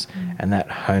base, and that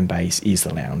home base is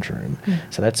the lounge room.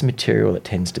 So that's material that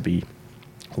tends to be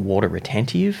water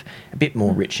retentive, a bit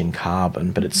more rich in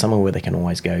carbon, but it's somewhere where they can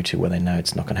always go to where they know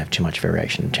it's not going to have too much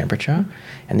variation in temperature.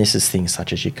 And this is things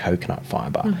such as your coconut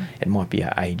fibre. It might be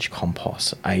our aged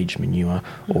compost, aged manure,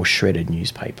 or shredded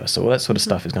newspaper. So all that sort of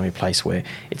stuff is going to be a place where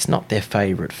it's not their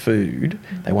favourite food.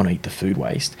 They want to eat the food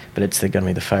waste, but it's going to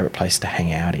be the favourite place to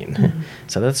hang out in.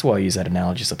 So that's why I use that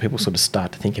analogy, so people sort of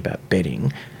start to think about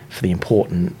bedding for the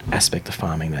important aspect of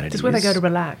farming that it is. It's where they go to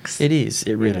relax. It is.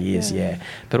 It really is, yeah.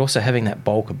 But also having that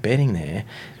bulk of bedding there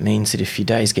means that if your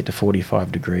days get to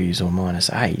 45 degrees or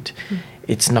 -8,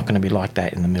 it's not going to be like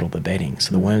that in the middle of the bedding.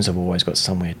 So the worms have always got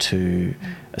somewhere to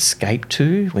escape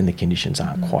to when the conditions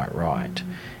aren't quite right.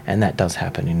 And that does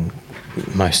happen in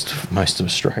most of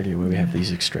Australia, where we have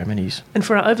these extremities. And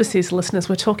for our overseas listeners,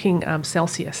 we're talking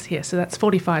Celsius here. So that's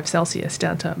 45 Celsius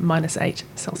down to -8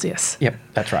 Celsius. Yep,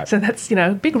 that's right. So that's,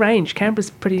 big range. Canberra's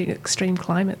pretty extreme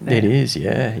climate there. It is,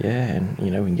 yeah. And, we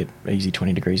can get easy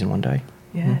 20 degrees in one day.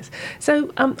 Yes.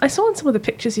 So I saw in some of the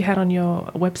pictures you had on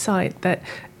your website that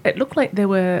it looked like there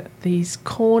were these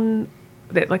corn,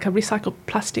 like a recycled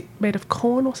plastic made of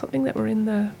corn or something that were in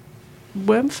the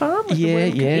worm farm? Can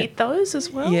eat those as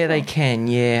well? Yeah, they can,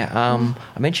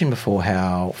 I mentioned before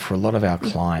how for a lot of our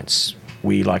clients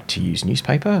we like to use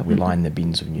newspaper. We line the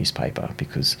bins of newspaper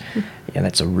because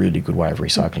that's a really good way of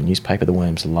recycling newspaper. The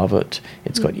worms love it.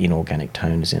 It's got inorganic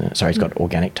toners in it. Sorry, it's got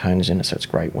organic toners in it, so it's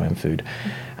great worm food.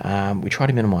 We try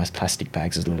to minimise plastic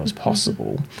bags as little as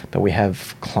possible, but we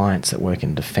have clients that work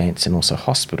in defence and also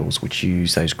hospitals which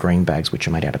use those green bags which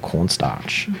are made out of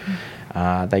cornstarch.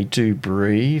 They do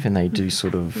breathe and they do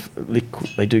sort of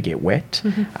they do get wet,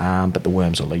 but the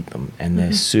worms will eat them, and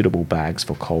they're suitable bags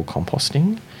for cold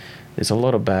composting. There's a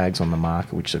lot of bags on the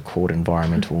market which are called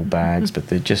environmental bags, but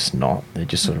they're just not. They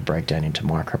just sort of break down into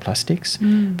microplastics.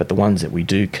 But the ones that we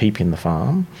do keep in the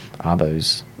farm are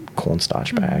those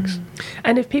cornstarch bags.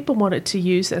 And if people wanted to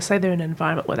use, say they're in an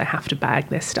environment where they have to bag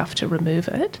their stuff to remove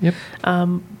it,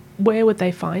 where would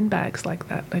they find bags like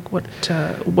that? Like what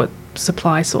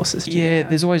supply sources do you have?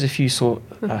 There's always a few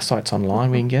sites online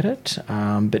we can get it,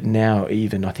 but now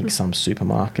even I think some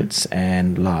supermarkets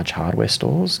and large hardware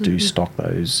stores do stock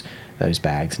those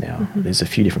bags now. There's a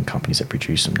few different companies that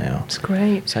produce them now. It's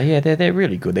great. So they're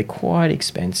really good. They're quite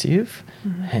expensive,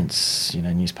 hence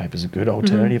newspapers are a good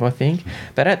alternative, I think.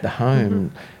 But at the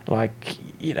home,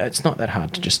 it's not that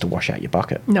hard to wash out your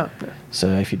bucket. No.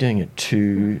 So if you're doing it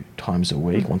 2 times a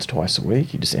week, once or twice a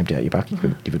week, you just empty out your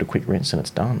bucket, give it a quick rinse, and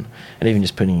it's done. And even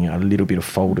just putting a little bit of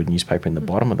folded newspaper in the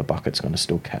bottom of the bucket's going to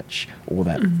still catch all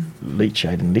that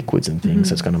leachate and liquids and things.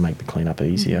 So it's going to make the cleanup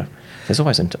easier. There's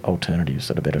always alternatives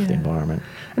that are better for the environment.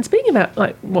 And speaking about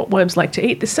like what worms like to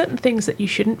eat, there's certain things that you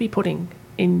shouldn't be putting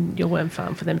in your worm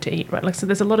farm for them to eat, right? Like, so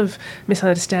there's a lot of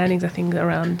misunderstandings, I think,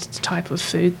 around the type of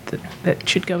food that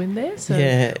should go in there.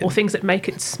 So, or things that make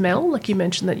it smell. Like you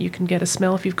mentioned that you can get a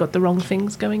smell if you've got the wrong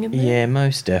things going in there. Yeah,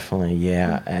 most definitely,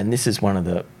 yeah. And this is one of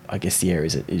the, I guess, the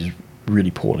areas that is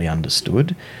really poorly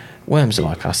understood. Worms are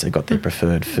like us, they've got their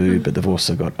preferred food, but they've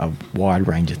also got a wide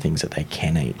range of things that they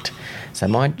can eat. So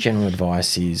my general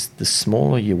advice is the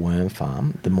smaller your worm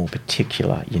farm, the more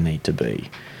particular you need to be.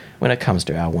 When it comes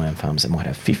to our worm farms that might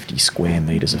have 50 square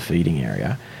metres of feeding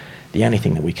area, the only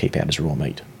thing that we keep out is raw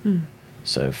meat.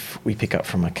 So if we pick up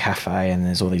from a cafe and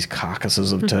there's all these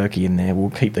carcasses of turkey in there, we'll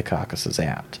keep the carcasses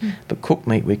out. But cooked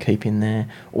meat we keep in there,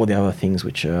 or the other things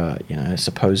which are,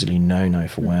 supposedly no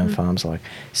for worm farms, like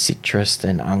citrus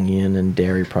and onion and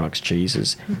dairy products,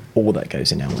 cheeses, all that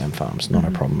goes in our worm farms, not a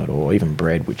problem at all. Even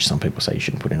bread, which some people say you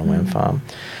shouldn't put in a worm farm.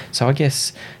 So I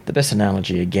guess the best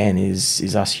analogy again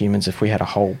is us humans. If we had a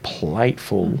whole plate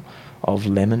full of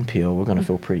lemon peel, we're going to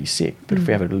feel pretty sick. But if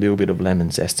we have a little bit of lemon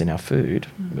zest in our food,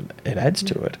 it adds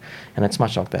to it. And it's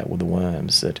much like that with the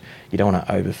worms, that you don't want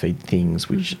to overfeed things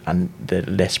which are the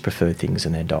less preferred things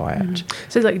in their diet.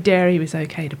 So like dairy was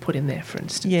okay to put in there, for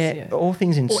instance. Yeah, all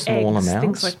things in small eggs,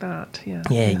 amounts. Things like that,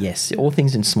 Yes. All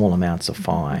things in small amounts are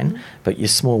fine. But your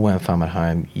small worm farm at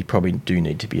home, you probably do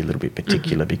need to be a little bit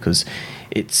particular because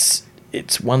it's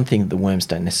one thing that the worms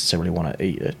don't necessarily want to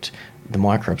eat it. The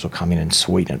microbes will come in and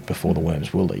sweeten it before the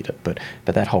worms will eat it. But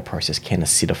that whole process can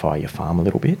acidify your farm a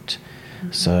little bit.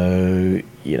 So,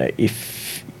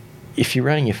 if you're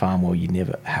running your farm well, you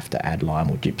never have to add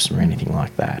lime or gypsum or anything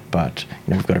like that. But,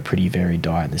 we've got a pretty varied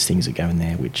diet and there's things that go in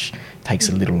there which takes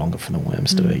a little longer for the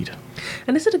worms to eat.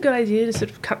 And is it a good idea to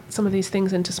sort of cut some of these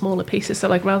things into smaller pieces? So,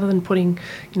 like, rather than putting,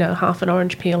 half an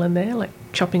orange peel in there, like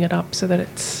chopping it up so that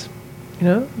it's,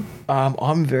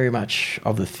 I'm very much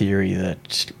of the theory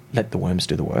that let the worms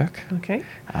do the work. Okay.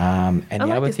 And I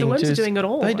like this. The worms are doing it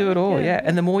all. They do it all, yeah.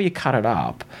 And the more you cut it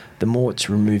up, the more it's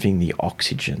removing the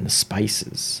oxygen, the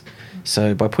spaces.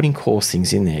 So by putting coarse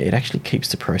things in there, it actually keeps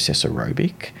the process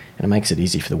aerobic and it makes it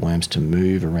easy for the worms to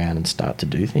move around and start to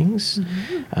do things.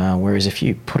 Whereas if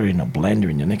you put it in a blender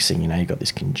and the next thing you know, you've got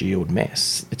this congealed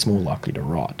mess, it's more likely to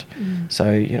rot. So,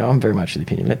 I'm very much of the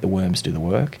opinion, let the worms do the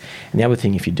work. And the other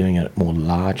thing, if you're doing it at more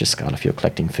larger scale, if you're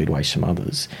collecting food waste from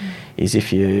others, is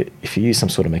if you use some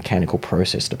sort of mechanical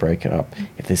process to break it up,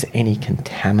 if there's any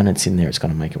contaminants in there, it's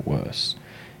going to make it worse.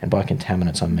 And by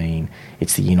contaminants, I mean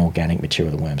it's the inorganic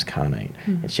material the worms can't eat.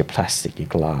 It's your plastic, your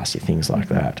glass, your things like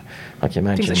that. Like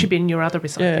imagine things that should be in your other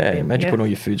recycling bin. Imagine putting all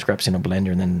your food scraps in a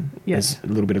blender and then there's a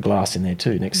little bit of glass in there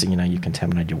too. Next thing you know, you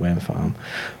contaminate your worm farm.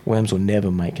 Worms will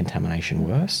never make contamination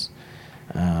worse.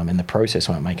 And the process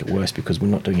won't make it worse because we're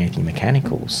not doing anything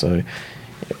mechanical. So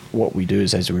what we do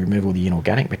is as we remove all the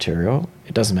inorganic material,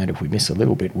 it doesn't matter if we miss a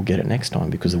little bit, we'll get it next time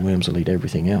because the worms will eat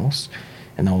everything else.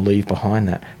 And they'll leave behind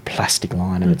that plastic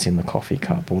liner that's in the coffee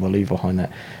cup, or they'll leave behind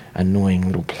that annoying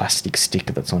little plastic stick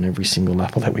that's on every single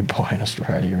apple that we buy in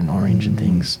Australia and orange and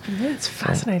things. Yeah, it's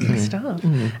fascinating stuff.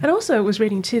 And also I was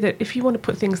reading too that if you want to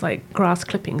put things like grass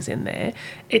clippings in there,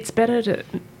 it's better to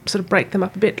sort of break them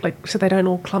up a bit, like so they don't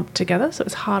all clump together, so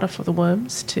it's harder for the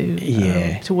worms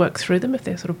to work through them if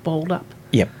they're sort of balled up.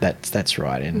 Yep, that's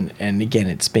right. And again,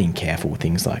 it's being careful with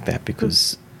things like that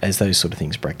because as those sort of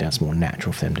things break down, it's more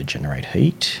natural for them to generate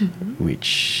heat,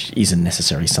 which isn't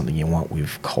necessarily something you want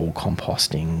with cold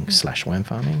composting / worm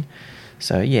farming.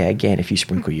 So, yeah, again, if you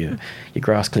sprinkle your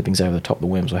grass clippings over the top, the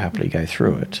worms will happily go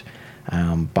through it.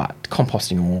 But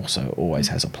composting also always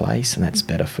has a place, and that's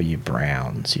better for your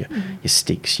browns, your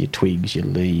sticks, your twigs, your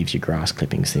leaves, your grass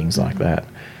clippings, things like that.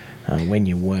 When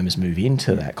your worms move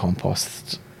into that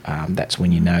compost, that's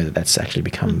when you know that that's actually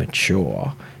become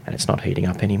mature and it's not heating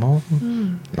up anymore.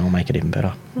 That'll make it even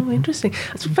better. Oh, interesting.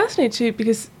 It's fascinating too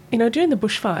because, during the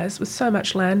bushfires, with so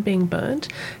much land being burnt,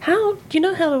 do you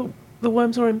know how the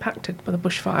worms were impacted by the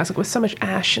bushfires? Like with so much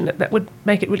ash and that would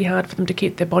make it really hard for them to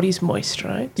keep their bodies moist,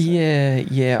 right? So.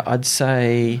 Yeah. I'd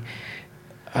say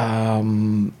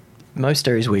most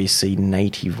areas where you see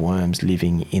native worms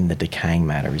living in the decaying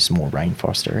matter is more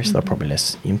rainforest areas, so they're probably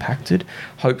less impacted.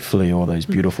 Hopefully all those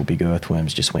beautiful big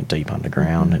earthworms just went deep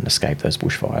underground and escaped those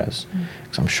bushfires.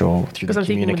 Because I'm sure through the communication... Because I'm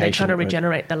thinking when they're trying to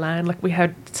regenerate the land, like we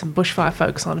had some bushfire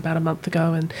folks on about a month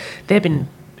ago and they've been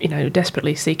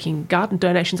desperately seeking garden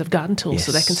donations of garden tools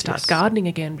so they can start gardening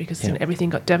again because everything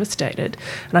got devastated.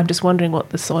 And I'm just wondering what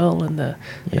the soil and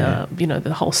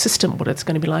the whole system, what it's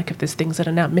going to be like if there's things that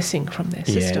are now missing from their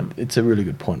system. It's a really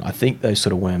good point. I think those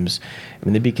sort of worms,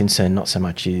 the big concern not so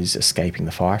much is escaping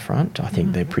the fire front. I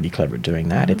think they're pretty clever at doing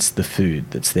that. It's the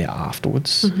food that's there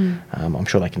afterwards. I'm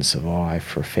sure they can survive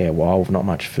for a fair while with not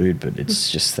much food, but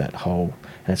it's just that whole,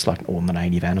 and it's like all the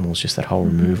native animals, just that whole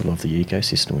removal of the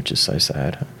ecosystem, which is so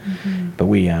sad. But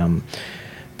we,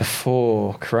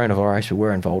 before coronavirus, we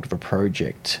were involved with a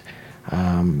project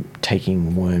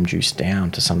taking worm juice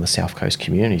down to some of the South Coast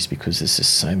communities because there's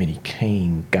just so many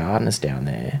keen gardeners down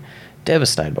there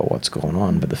devastated by what's going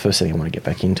on, but the first thing they want to get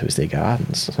back into is their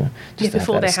gardens.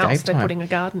 Before their house, they're putting a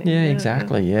garden in. Yeah,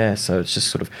 exactly, yeah. So it's just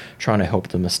sort of trying to help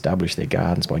them establish their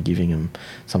gardens by giving them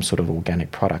some sort of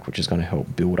organic product which is going to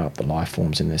help build up the life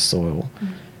forms in their soil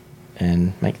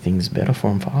and make things better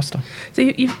for them faster. So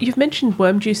you've mentioned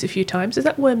worm juice a few times. Is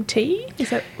that worm tea?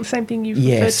 Is that the same thing you've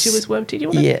referred to as worm tea? Do you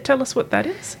want to tell us what that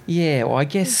is? Yeah, well, I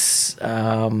guess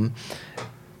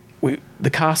the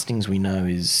castings we know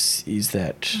is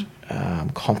that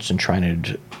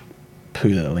concentrated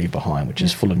poo that they leave behind, which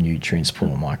is full of nutrients,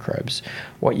 full of microbes.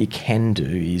 What you can do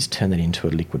is turn that into a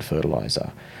liquid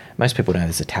fertiliser. Most people know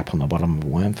there's a tap on the bottom of a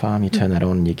worm farm. You turn that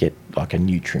on and you get like a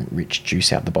nutrient-rich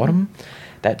juice out the bottom.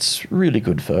 That's really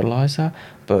good fertiliser,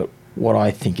 but what I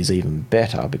think is even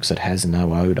better, because it has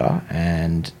no odour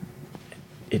and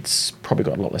it's probably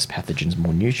got a lot less pathogens,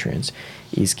 more nutrients,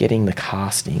 is getting the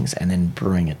castings and then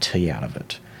brewing a tea out of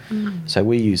it. So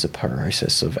we use a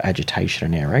process of agitation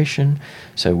and aeration.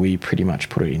 So we pretty much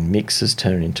put it in mixers,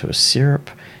 turn it into a syrup,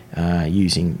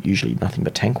 using usually nothing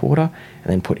but tank water,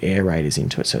 and then put aerators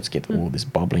into it so it's get all this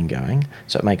bubbling going.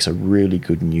 So it makes a really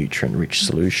good nutrient-rich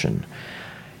solution.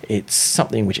 It's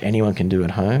something which anyone can do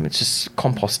at home. It's just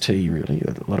compost tea, really.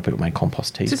 A lot of people make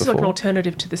compost teas before. This is like an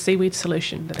alternative to the seaweed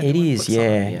solution. It is,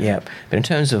 yeah. But in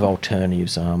terms of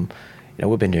alternatives,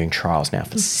 we've been doing trials now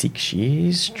for 6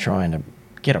 years, trying to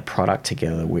get a product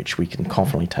together which we can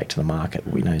confidently take to the market,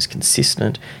 we know is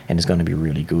consistent and is going to be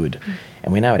really good.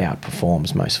 And we know it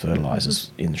outperforms most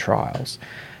fertilisers in the trials.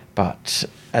 But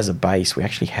as a base, we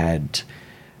actually had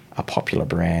a popular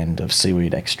brand of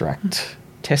seaweed extract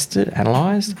tested,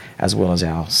 analysed, as well as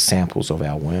our samples of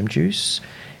our worm juice.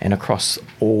 And across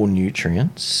all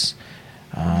nutrients,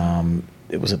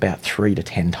 it was about 3 to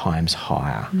 10 times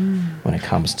higher when it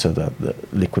comes to the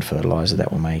liquid fertiliser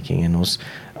that we're making, and it was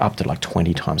up to like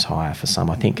 20 times higher for some.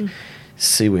 I think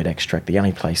seaweed extract, the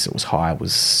only place that was higher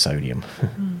was sodium.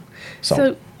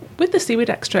 So with the seaweed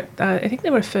extract, I think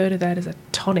they refer to that as a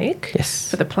tonic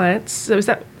for the plants. So is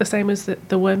that the same as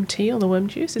the worm tea or the worm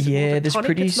juice? Is it there's tonic?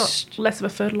 pretty... It's not less of a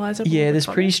fertiliser? Yeah, there's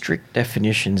pretty strict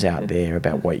definitions out there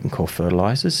about what you can call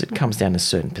fertilisers. It comes down to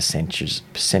certain percentages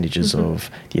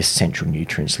of the essential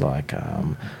nutrients like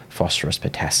phosphorus,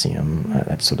 potassium,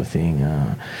 that sort of thing.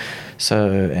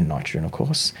 And nitrogen, of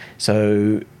course.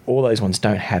 So all those ones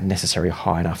don't have necessarily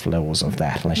high enough levels of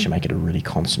that unless you make it a really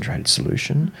concentrated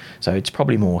solution. So it's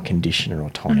probably more conditioner or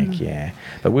tonic,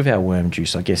 But with our worm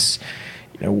juice, I guess,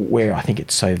 where I think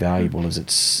it's so valuable is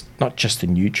it's not just the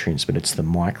nutrients, but it's the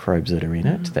microbes that are in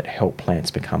it that help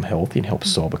plants become healthy and help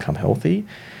soil become healthy.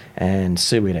 And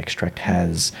seaweed extract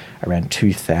has around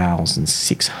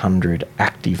 2,600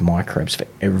 active microbes for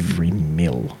every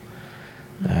mil.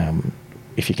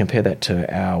 If you compare that to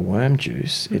our worm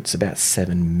juice, it's about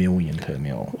 7 million per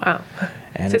mil. Wow.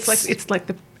 And so it's like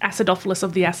the acidophilus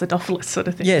of the acidophilus sort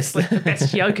of thing. Yes. It's like the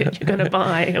best yogurt you're going to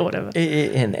buy or whatever.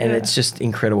 And it's just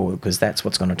incredible because that's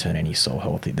what's going to turn any soil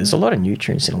healthy. There's a lot of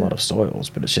nutrients in a lot of soils,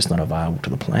 but it's just not available to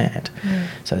the plant.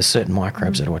 So there's certain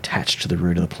microbes that are attached to the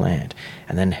root of the plant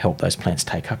and then help those plants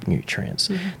take up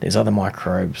nutrients. There's other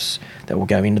microbes that will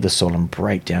go into the soil and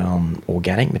break down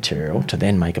organic material to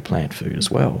then make a plant food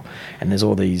as well. And there's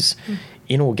all these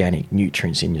inorganic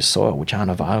nutrients in your soil which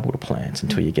aren't available to plants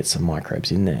until you get some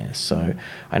microbes in there. So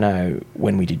I know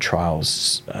when we did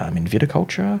trials in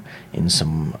viticulture in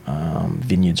some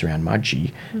vineyards around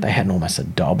Mudgee, they had almost a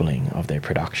doubling of their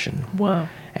production. Wow.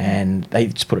 And they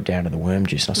just put it down to the worm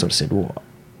juice, and I sort of said, well,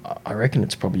 I reckon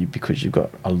it's probably because you've got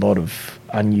a lot of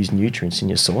unused nutrients in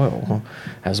your soil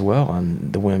as well,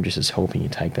 and the worm juice is helping you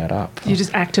take that up. You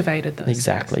just activated those.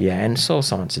 Exactly, yeah. And soil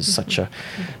science is such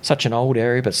an old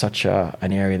area, but such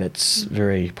an area that's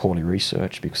very poorly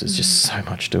researched because there's just so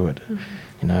much to it.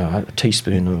 A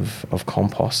teaspoon of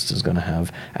compost is going to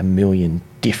have 1 million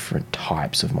different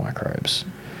types of microbes.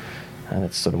 And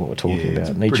that's sort of what we're talking It's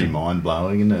about. pretty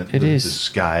mind-blowing, isn't it? It the is. The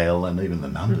scale and even the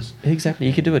numbers. Exactly.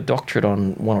 You could do a doctorate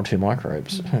on 1 or 2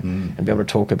 microbes and be able to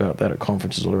talk about that at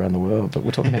conferences all around the world. But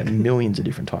we're talking about millions of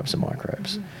different types of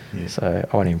microbes. Yeah. So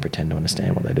I won't even pretend to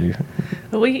understand what they do.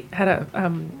 Well, we had a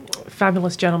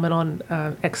fabulous gentleman on,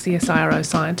 ex-CSIRO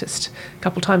scientist, a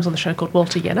couple of times on the show called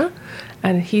Walter Jenner,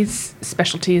 and his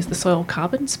specialty is the soil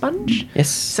carbon sponge. Yes.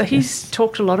 So he's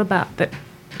talked a lot about that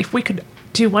if we could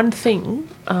do one thing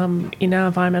in our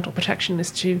environmental protection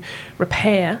is to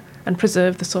repair and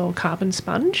preserve the soil carbon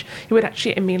sponge, it would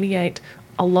actually ameliorate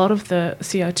a lot of the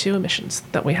CO2 emissions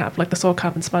that we have. Like the soil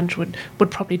carbon sponge would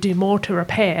probably do more to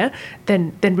repair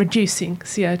than reducing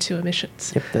CO2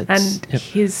 emissions. Yep, and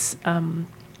his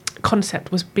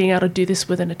concept was being able to do this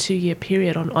within a 2-year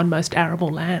period on most arable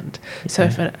land. So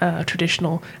if a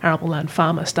traditional arable land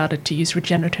farmer started to use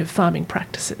regenerative farming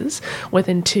practices,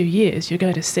 within 2 years you're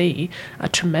going to see a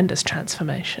tremendous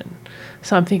transformation.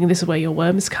 So I'm thinking this is where your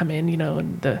worms come in,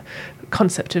 and the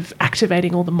concept of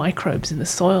activating all the microbes in the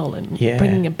soil and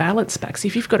bringing a balance back. So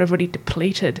if you've got a really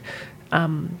depleted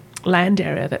land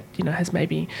area that has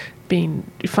maybe been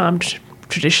farmed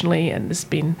traditionally and has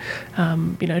been,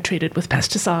 treated with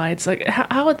pesticides. Like,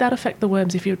 how would that affect the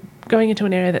worms if you're going into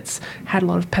an area that's had a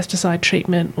lot of pesticide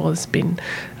treatment or has been,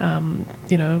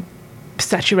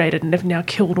 saturated and have now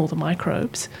killed all the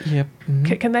microbes? Yep.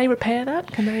 Mm-hmm. Can they repair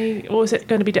that? Or is it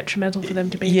going to be detrimental for them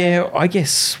to be? Yeah, I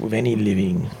guess with any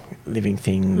living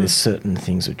thing, there's certain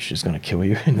things which is going to kill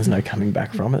you and there's no coming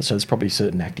back from it. So there's probably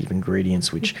certain active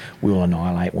ingredients which will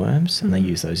annihilate worms, and they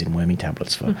use those in worming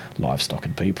tablets for livestock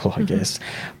and people, I guess.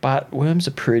 But worms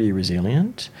are pretty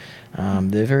resilient.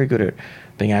 They're very good at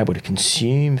being able to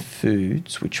consume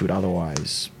foods which would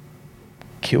otherwise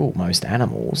kill most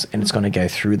animals, and it's going to go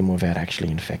through them without actually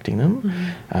infecting them.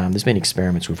 There's been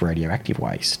experiments with radioactive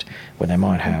waste where they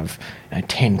might have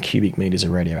 10 cubic metres of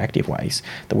radioactive waste.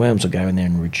 The worms will go in there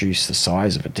and reduce the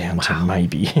size of it down to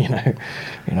maybe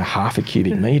half a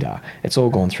cubic metre. It's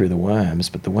all gone through the worms,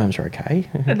 but the worms are okay.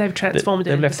 And they've transformed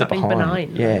it into something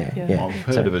benign. Yeah.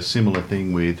 I've heard of a similar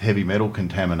thing with heavy metal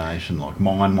contamination, like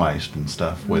mine waste and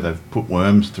stuff, where they've put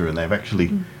worms through and they've actually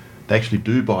they actually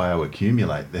do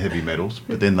bioaccumulate the heavy metals,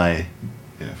 but then they,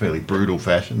 in a fairly brutal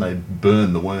fashion, they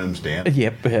burn the worms down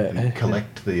and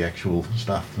collect the actual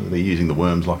stuff. They're using the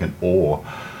worms like an ore.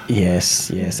 Yes,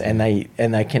 and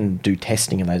they can do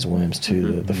testing of those worms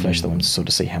to the flesh of the worms to sort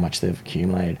of see how much they've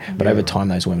accumulated. But over time,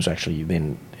 those worms actually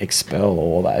then expel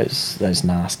all those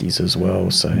nasties as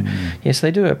well. So yes,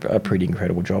 they do a pretty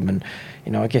incredible job. And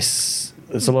I guess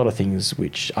there's a lot of things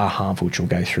which are harmful which will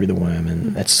go through the worm,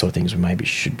 and that's the sort of things we maybe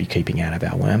should be keeping out of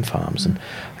our worm farms. And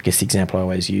I guess the example I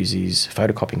always use is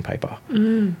photocopying paper.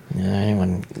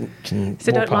 Anyone can...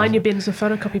 So don't line your bins with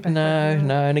photocopy paper. No,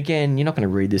 and again, you're not going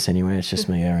to read this anywhere. It's just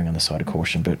me erring on the side of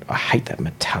caution, but I hate that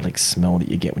metallic smell that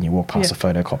you get when you walk past a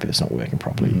photocopy that's not working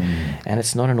properly. And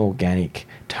it's not an organic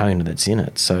toner that's in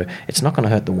it, so it's not going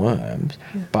to hurt the worms,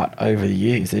 but over the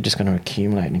years, they're just going to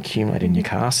accumulate in your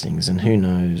castings, and who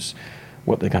knows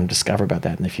what they're going to discover about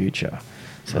that in the future.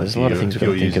 So there's a lot of things we've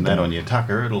got to think about. If you're using that on your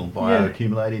tucker, it'll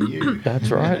bioaccumulate in you. That's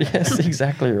right. Yes,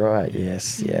 exactly right.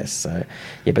 Yes. So,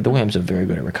 but the worms are very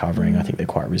good at recovering. I think they're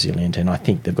quite resilient, and I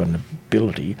think they've got an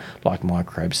ability, like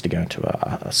microbes, to go into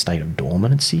a state of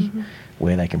dormancy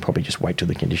where they can probably just wait till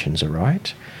the conditions are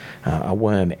right. A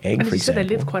worm egg, for example. So they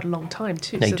live quite a long time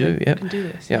too. They do, They can do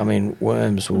this. Yeah, I mean,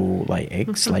 worms will lay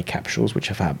eggs, lay capsules, which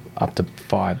have up to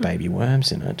 5 baby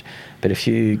worms in it. But if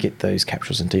you get those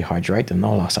capsules and dehydrate them,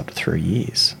 they'll last up to 3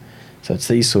 years. So it's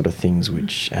these sort of things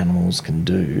which animals can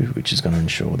do, which is going to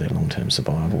ensure their long-term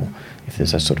survival if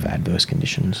there's those sort of adverse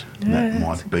conditions. That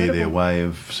might be their way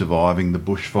of surviving the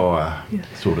bushfire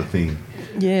sort of thing.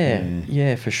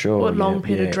 Yeah, for sure. Or a long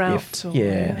period of drought.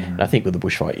 And I think with the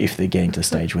bushfire, if they're getting to the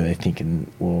stage where they're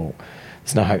thinking, well,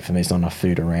 there's no hope for me, there's not enough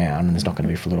food around, and there's not going to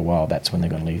be for a little while, that's when they're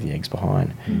going to leave the eggs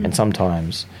behind. And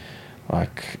sometimes, my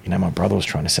brother was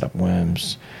trying to set up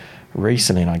worms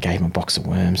recently, and I gave him a box of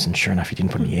worms, and sure enough, he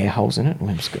didn't put any air holes in it.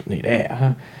 Worms need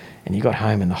air. And he got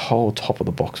home, and the whole top of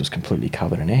the box was completely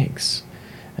covered in eggs.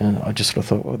 And I just sort of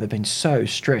thought, well, they've been so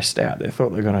stressed out, they thought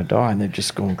they were going to die, and they've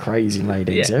just gone crazy and laid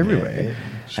eggs everywhere. Yeah.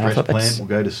 Stress plant will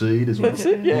go to seed as well. That's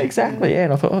it, exactly. Yeah,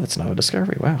 and I thought, that's another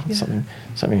discovery. Wow, something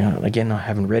again I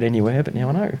haven't read anywhere, but now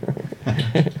I know.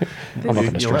 I'm not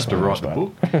going to stress to write the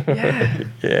book.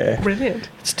 Yeah, brilliant.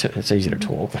 It's easy to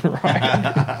talk than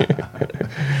write.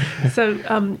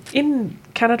 So in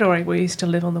Canada, where we used to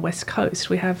live on the west coast,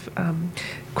 we have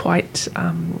quite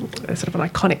a sort of an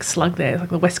iconic slug there, like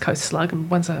the West Coast slug, and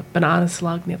one's a banana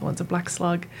slug and the other one's a black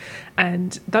slug.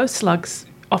 And those slugs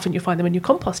often you find them in your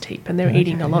compost heap, and they're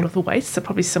eating a lot of the waste, so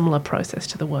probably similar process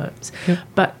to the worms. Yep.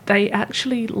 But they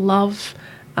actually love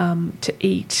to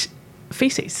eat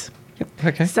feces. Yep.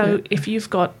 Okay. So if you've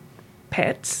got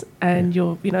pets and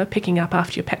you're, picking up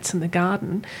after your pets in the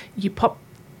garden, you pop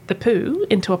the poo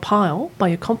into a pile by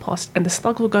your compost, and the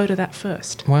slug will go to that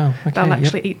first. Wow. Okay. They'll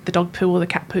actually eat the dog poo or the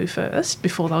cat poo first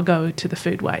before they'll go to the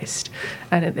food waste,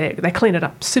 and they clean it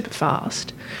up super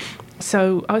fast.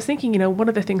 So I was thinking, one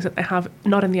of the things that they have,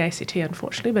 not in the ACT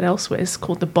unfortunately, but elsewhere, is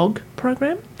called the BOG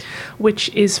program, which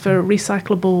is for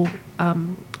recyclable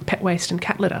pet waste and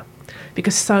cat litter,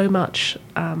 because so much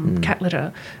cat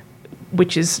litter,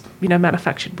 which is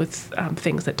manufactured with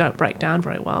things that don't break down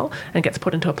very well, and gets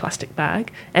put into a plastic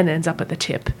bag and ends up at the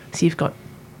tip. So you've got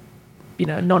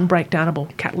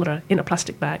non-breakdownable cat litter in a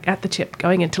plastic bag at the tip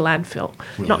going into landfill.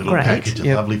 With Not a little great. package of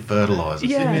lovely fertiliser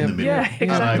sitting in the middle. Yeah,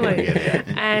 exactly.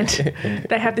 And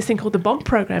they have this thing called the BOG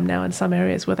program now in some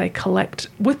areas, where they collect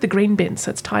with the green bin.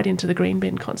 So it's tied into the green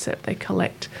bin concept. They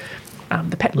collect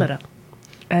the pet litter,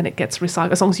 and it gets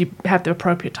recycled as long as you have the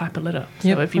appropriate type of litter.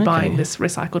 So if you're buying this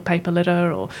recycled paper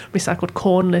litter or recycled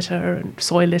corn litter and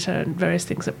soy litter and various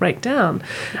things that break down,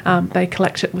 they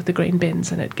collect it with the green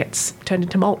bins, and it gets turned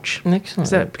into mulch. Excellent.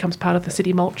 So it becomes part of the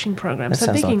city mulching program. That So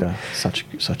I'm sounds thinking, like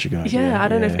such a good idea. yeah, I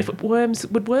don't know if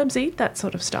would worms eat that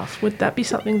sort of stuff? Would that be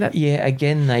something that... Yeah,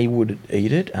 again, they would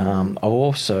eat it. I've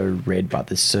also read, but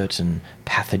there's certain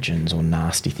pathogens or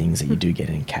nasty things that you do get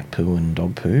in cat poo and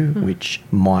dog poo, which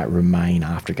might remain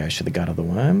after it goes to the gut of the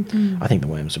worm. I think the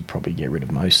worms would probably get rid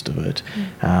of most of it.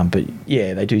 But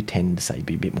yeah, they do tend to say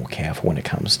be a bit more careful when it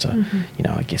comes to,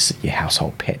 I guess your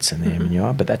household pets and their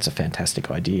manure. But that's a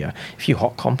fantastic idea. If you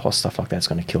hot compost stuff like that, it's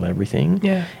going to kill everything.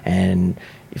 Yeah. And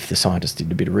if the scientists did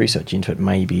a bit of research into it,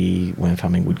 maybe worm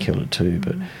farming would kill it too.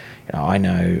 But I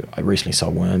know I recently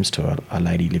sold worms to a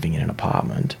lady living in an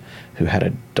apartment who had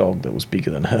a dog that was bigger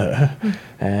than her,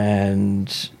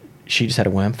 and she just had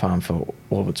a worm farm for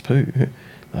all of its poo.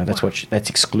 That's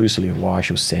exclusively why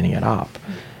she was setting it up.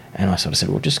 And I sort of said,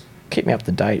 well, just keep me up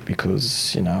to date,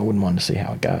 because I wouldn't mind to see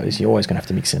how it goes. You're always going to have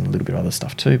to mix in a little bit of other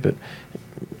stuff too. But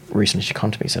recently she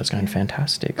contacted me, so it's going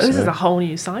fantastic. This is a whole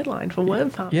new sideline for worm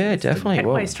farming. Yeah, definitely. Pet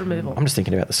waste removal. I'm just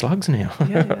thinking about the slugs now. I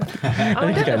don't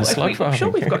know. I'm sure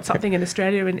we've got something in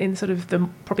Australia in sort of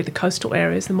probably the coastal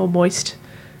areas, the more moist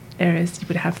areas. You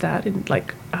would have that in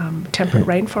temperate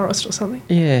rainforest or something.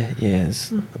 Yeah,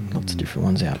 there's lots of different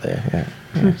ones out there.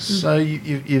 Yeah. So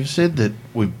you've said that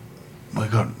we've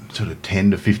got sort of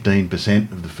 10 to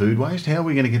 15% of the food waste. How are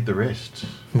we going to get the rest?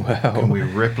 Well, can we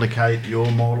replicate your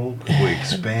model? Can we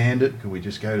expand it? Can we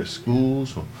just go to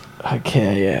schools?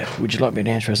 Okay, yeah. Would you like me to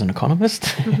answer as an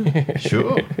economist?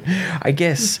 Sure. I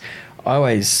guess I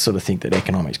always sort of think that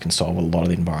economics can solve a lot of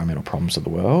the environmental problems of the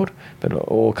world, but it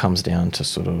all comes down to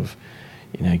sort of,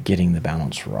 getting the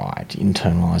balance right,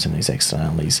 internalising these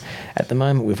externalities. At the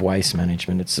moment with waste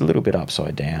management, it's a little bit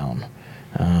upside down.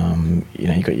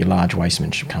 You've got your large waste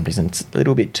management companies, and it's a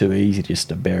little bit too easy just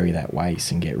to bury that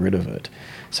waste and get rid of it.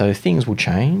 So things will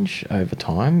change over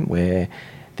time, where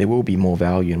there will be more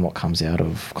value in what comes out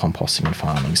of composting and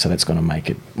farming. So that's going to make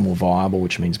it more viable,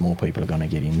 which means more people are going to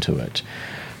get into it.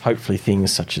 Hopefully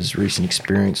things such as recent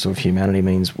experience of humanity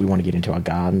means we want to get into our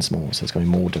gardens more. So there's going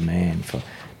to be more demand for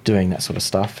doing that sort of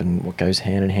stuff. And what goes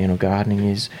hand in hand with gardening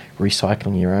is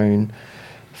recycling your own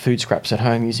food scraps at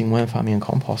home using worm farming and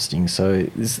composting. So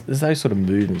there's those sort of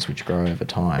movements which grow over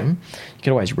time. You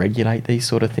can always regulate these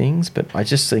sort of things, but I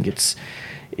just think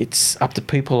it's up to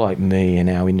people like me and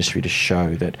our industry to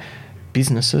show that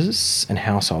businesses and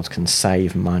households can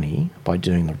save money by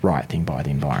doing the right thing by the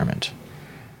environment.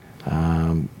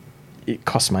 It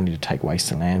costs money to take waste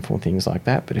to landfill and things like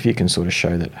that, but if you can sort of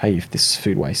show that, hey, if this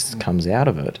food waste comes out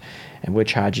of it and we're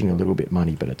charging a little bit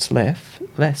money but it's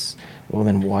less, well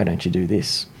then why don't you do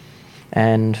this?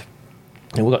 And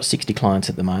we've got 60 clients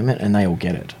at the moment, and they all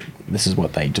get it. This is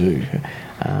what they do.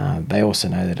 They also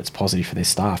know that it's positive for their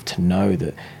staff to know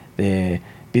that their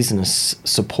business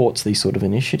supports these sort of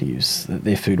initiatives, that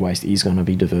their food waste is going to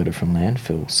be diverted from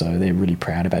landfill. So they're really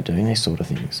proud about doing these sort of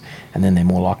things. And then they're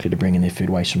more likely to bring in their food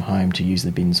waste from home to use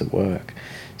the bins at work.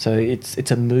 So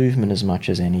it's a movement as much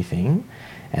as anything.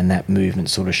 And that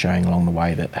movement's sort of showing along the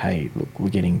way that, hey, look, we're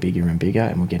getting bigger and bigger,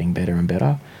 and we're getting better and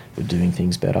better. We're doing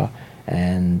things better.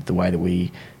 And the way that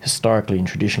we historically and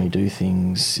traditionally do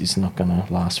things is not going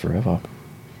to last forever.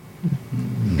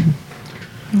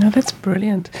 No, that's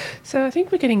brilliant. So I think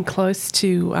we're getting close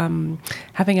to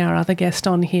having our other guest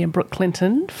on here, Brooke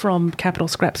Clinton from Capital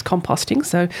Scraps Composting.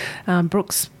 So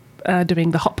Brooke's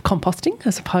doing the hot composting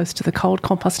as opposed to the cold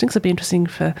composting. So it'd be interesting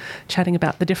for chatting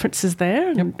about the differences there.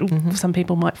 And some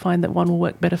people might find that one will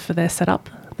work better for their setup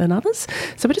than others.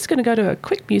 So we're just going to go to a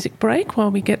quick music break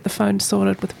while we get the phone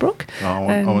sorted with Brooke.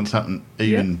 I want something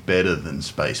even better than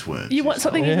space worms. You want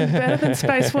something even better than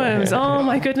space worms? Oh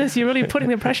my goodness, you're really putting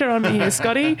the pressure on me here,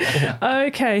 Scotty.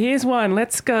 Okay, here's one.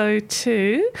 Let's go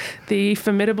to the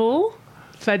formidable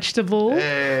vegetable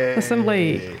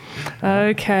assembly.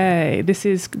 Okay, this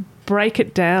is Break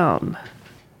It Down.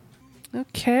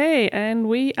 Okay, and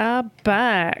we are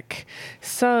back.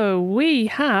 So we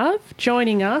have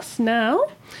joining us now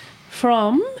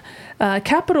from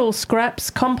Capital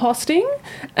Scraps Composting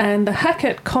and the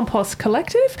Hackett Compost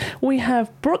Collective, we have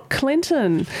Brooke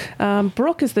Clinton.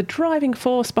 Brooke is the driving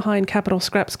force behind Capital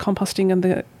Scraps Composting and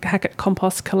the Hackett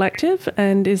Compost Collective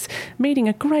and is meeting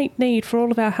a great need for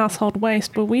all of our household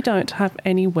waste where we don't have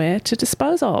anywhere to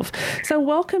dispose of. So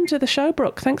welcome to the show,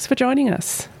 Brooke. Thanks for joining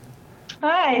us.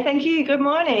 Hi, thank you. Good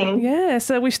morning. Yeah,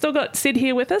 so we've still got Sid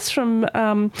here with us from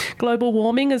Global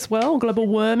Warming as well, Global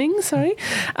Worming, sorry.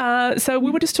 So we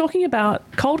were just talking about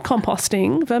cold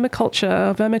composting,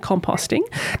 vermiculture, vermicomposting,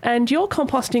 and your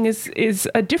composting is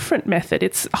a different method.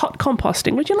 It's hot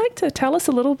composting. Would you like to tell us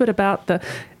a little bit about the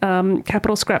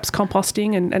Capital Scraps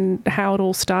composting and how it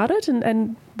all started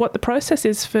and what the process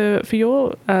is for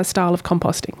your style of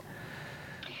composting?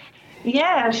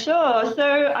 Yeah, sure.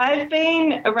 So I've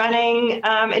been running,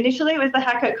 initially it was the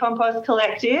Hackett Compost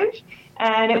Collective,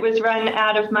 and it was run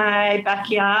out of my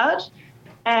backyard.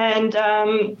 And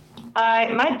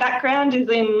my background is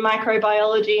in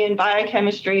microbiology and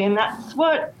biochemistry, and that's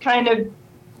what kind of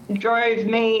drove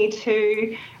me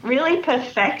to really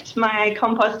perfect my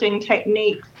composting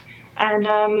techniques and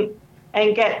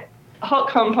get hot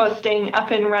composting up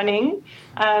and running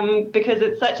because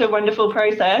it's such a wonderful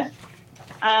process.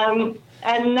 And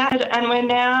we're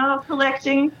now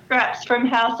collecting scraps from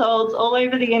households all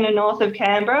over the inner north of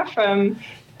Canberra, from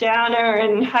Downer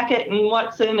and Hackett and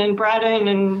Watson and Braddon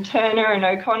and Turner and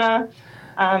O'Connor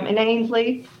and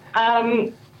Ainsley.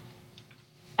 And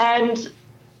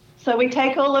so we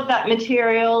take all of that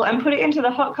material and put it into the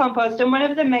hot compost. And one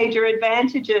of the major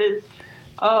advantages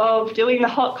of doing the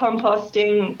hot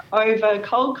composting over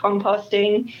cold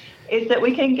composting is that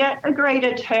we can get a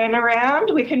greater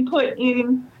turnaround. We can put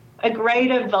in a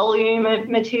greater volume of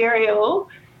material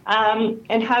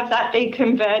and have that be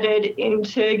converted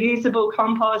into usable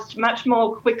compost much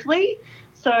more quickly.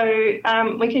 So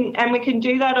we can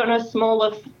do that on a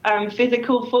smaller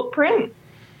physical footprint.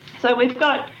 So we've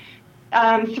got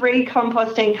 3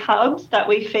 composting hubs that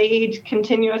we feed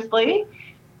continuously.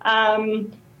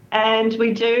 And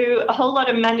we do a whole lot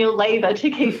of manual labour to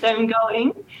keep them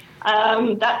going.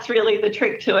 That's really the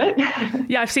trick to it.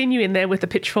 Yeah, I've seen you in there with the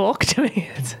pitchfork doing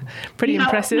it. It's pretty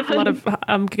impressive. A lot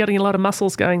of getting a lot of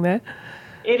muscles going there.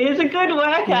 It is a good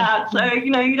workout. So,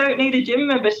 you don't need a gym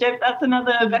membership. That's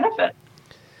another benefit.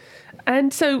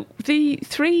 And so the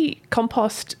 3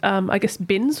 compost, I guess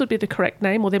bins would be the correct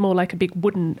name, or they're more like a big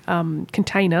wooden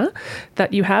container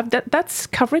that you have. That's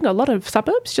covering a lot of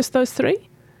suburbs, just those 3?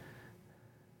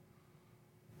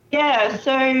 Yeah,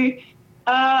 so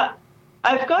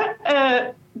I've got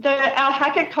our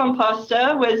Hackett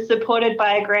composter was supported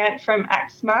by a grant from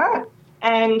ACSMART,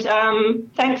 and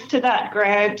thanks to that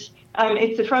grant,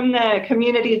 it's from the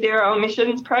Community Zero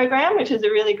Emissions program, which is a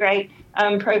really great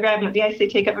program that the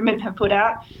ACT government have put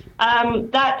out.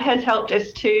 That has helped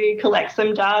us to collect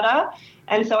some data,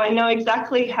 and so I know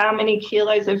exactly how many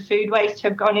kilos of food waste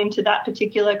have gone into that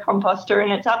particular composter,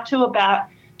 and it's up to about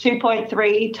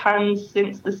 2.3 tonnes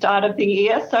since the start of the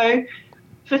year. So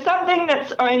for something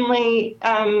that's only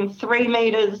 3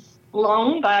 metres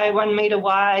long by 1 metre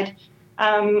wide,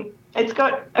 it's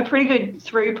got a pretty good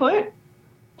throughput.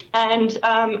 And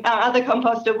our other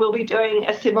composter will be doing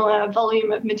a similar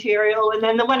volume of material. And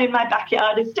then the one in my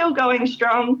backyard is still going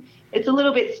strong. It's a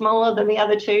little bit smaller than the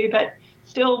other 2, but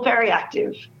still very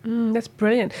active. That's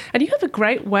brilliant. And you have a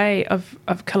great way of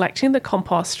collecting the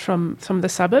compost from the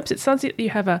suburbs. It sounds like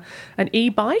you have an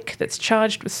e-bike that's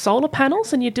charged with solar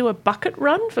panels and you do a bucket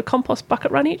run for compost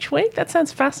bucket run each week. That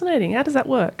sounds fascinating. How does that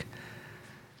work?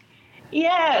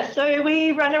 Yeah, so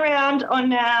we run around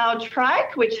on our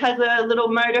trike, which has a little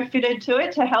motor fitted to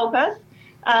it to help us.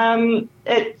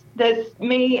 There's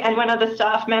me and one other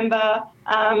staff member.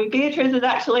 Beatrice is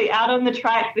actually out on the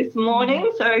trike this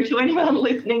morning, so to anyone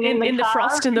listening in the car. In the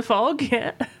frost and the fog,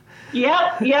 yeah.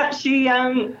 Yep. She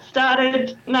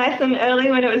started nice and early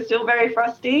when it was still very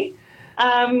frosty.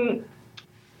 And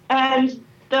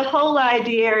the whole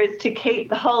idea is to keep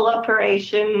the whole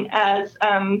operation as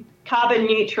carbon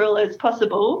neutral as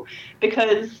possible,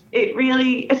 because it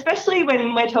really, especially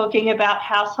when we're talking about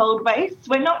household waste,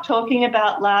 we're not talking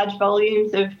about large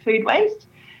volumes of food waste.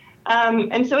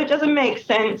 And so it doesn't make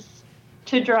sense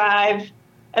to drive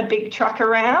a big truck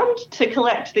around to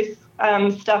collect this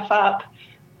stuff up.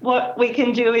 What we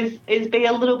can do is be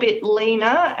a little bit leaner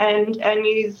and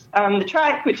use the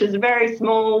trike, which is a very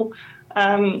small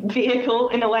vehicle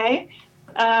in a way,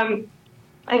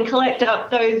 and collect up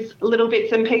those little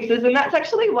bits and pieces. And that's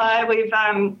actually why we've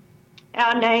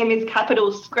our name is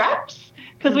Capital Scraps,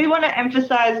 because we want to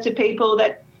emphasise to people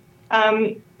that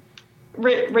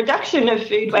reduction of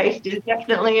food waste is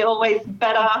definitely always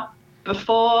better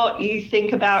before you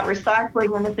think about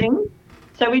recycling anything.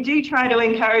 So we do try to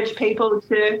encourage people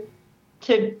to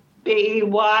be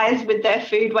wise with their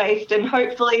food waste, and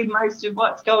hopefully most of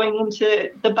what's going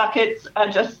into the buckets are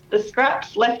just the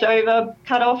scraps left over,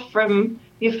 cut off from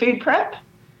your food prep.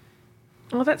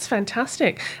 Oh, that's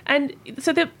fantastic. And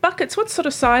so the buckets, what sort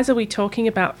of size are we talking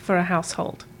about for a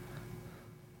household?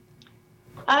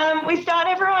 We start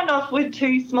everyone off with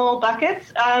 2 small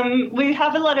buckets. We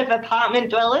have a lot of apartment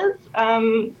dwellers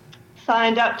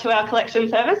signed up to our collection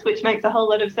service, which makes a whole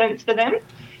lot of sense for them.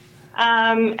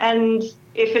 And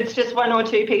if it's just 1 or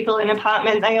 2 people in an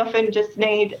apartment, they often just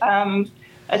need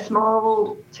a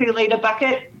small 2-litre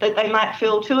bucket that they might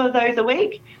fill 2 of those a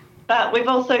week. But we've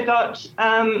also got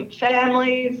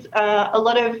families, a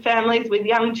lot of families with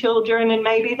young children, and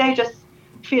maybe they just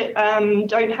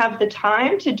don't have the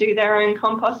time to do their own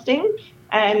composting.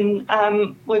 And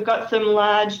we've got some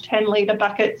large 10-litre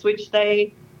buckets which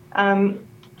they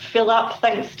fill up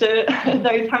thanks to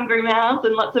those hungry mouths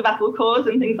and lots of apple cores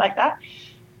and things like that.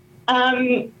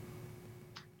 And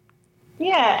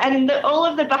all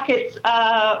of the buckets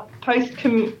are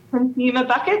post-consumer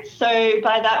buckets. So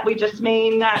by that we just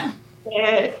mean that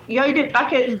they're yogurt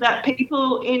buckets that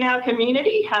people in our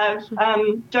community have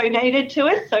donated to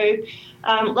us. So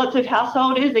lots of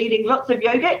householders eating lots of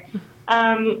yogurt,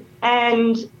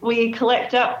 and we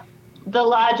collect up the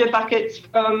larger buckets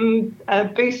from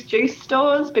Boost Juice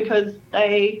stores because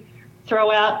they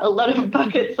throw out a lot of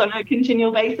buckets on a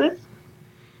continual basis.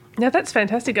 Now, that's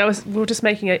fantastic. We were just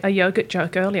making a yogurt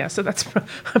joke earlier, so that's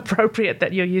appropriate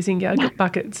that you're using yogurt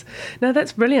buckets. Now,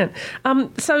 that's brilliant.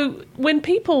 So when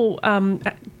people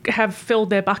have filled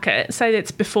their bucket, say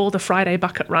it's before the Friday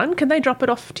bucket run, can they drop it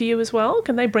off to you as well?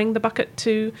 Can they bring the bucket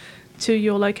to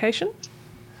your location?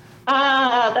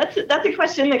 That's a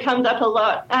question that comes up a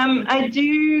lot. I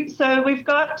do. So we've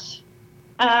got,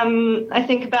 I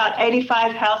think, about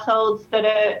 85 households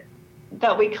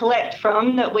that we collect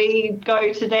from, that we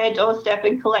go to their doorstep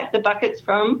and collect the buckets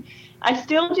from. I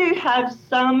still do have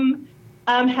some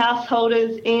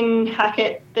householders in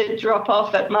Hackett that drop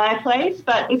off at my place,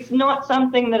 but it's not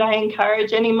something that I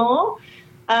encourage anymore.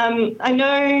 I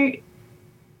know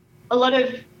a lot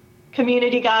of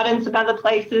community gardens and other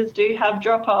places do have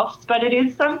drop-offs, but it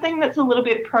is something that's a little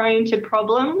bit prone to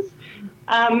problems.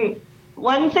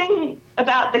 One thing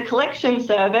about the collection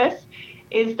service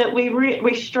is that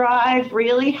we strive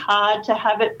really hard to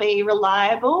have it be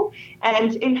reliable.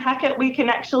 And in Hackett, we can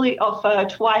actually offer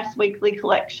twice weekly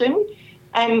collection.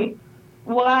 And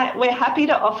why we're happy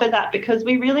to offer that, because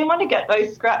we really want to get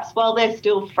those scraps while they're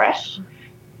still fresh.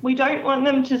 We don't want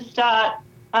them to start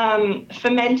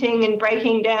fermenting and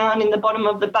breaking down in the bottom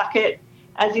of the bucket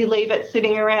as you leave it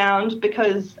sitting around,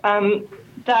 because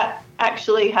that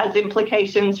actually has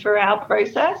implications for our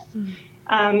process.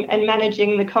 And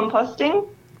managing the composting.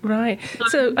 Right.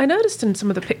 So I noticed in some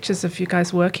of the pictures of you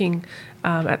guys working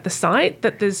at the site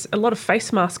that there's a lot of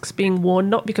face masks being worn,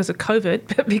 not because of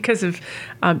COVID, but because of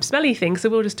smelly things. So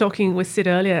we were just talking with Sid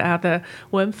earlier how the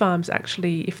worm farms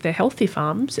actually, if they're healthy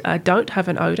farms, don't have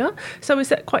an odour. So is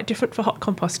that quite different for hot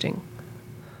composting?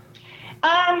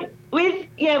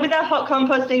 With our hot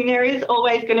composting, there is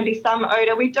always going to be some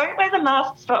odour. We don't wear the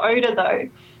masks for odour though.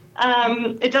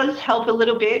 It does help a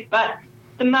little bit, but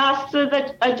the masks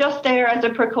are just there as a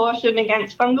precaution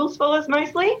against fungal spores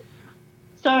mostly.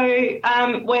 So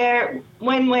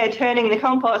when we're turning the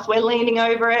compost, we're leaning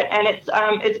over it, and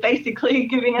it's basically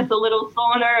giving us a little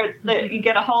sauna. It's that you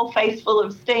get a whole face full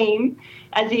of steam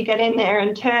as you get in there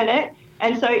and turn it.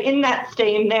 And so in that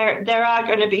steam, there are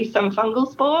going to be some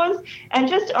fungal spores. And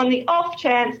just on the off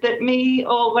chance that me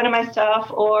or one of my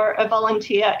staff or a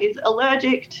volunteer is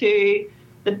allergic to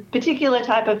the particular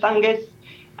type of fungus,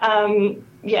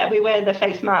 we wear the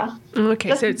face masks.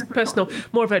 Okay, so it's personal,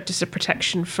 more of just a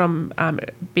protection from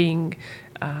being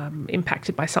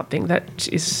impacted by something that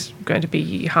is going to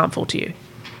be harmful to you.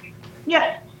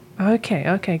 Yeah.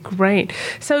 Okay, great.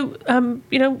 So,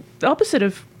 the opposite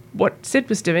of what Sid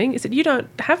was doing is that you don't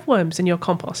have worms in your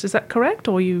compost. Is that correct?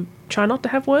 Or you try not to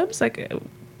have worms? Like,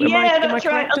 that's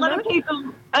right.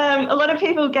 A lot of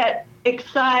people get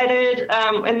excited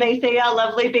when they see our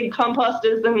lovely big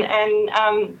composters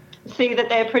and see that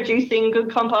they're producing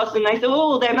good compost, and they say,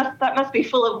 "Oh, that must be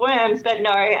full of worms." But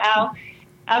no,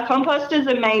 our composters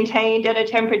are maintained at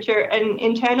an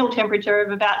internal temperature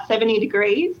of about 70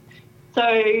 degrees. So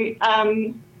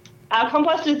our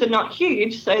composters are not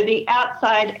huge, so the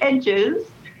outside edges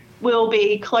will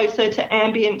be closer to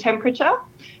ambient temperature,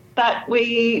 but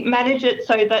we manage it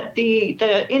so that the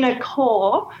inner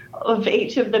core of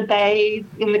each of the bays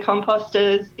in the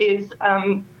composters is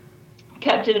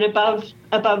kept at above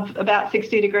about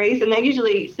 60 degrees, and they're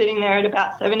usually sitting there at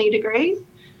about 70 degrees.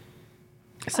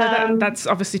 So that's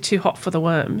obviously too hot for the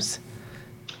worms.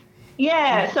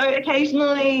 Yeah, so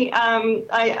occasionally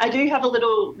I do have a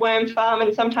little worm farm,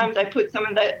 and sometimes I put some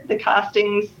of the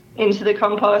castings into the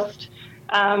compost,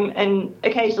 and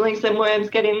occasionally some worms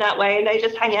get in that way and they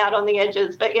just hang out on the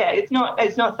edges. But yeah, it's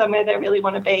not somewhere they really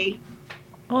want to be.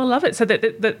 Oh, I love it. So that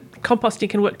composting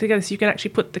can work together, so you can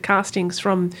actually put the castings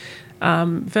from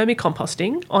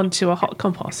vermicomposting onto a hot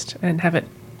compost and have it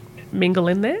mingle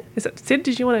in there. Is it, Sid,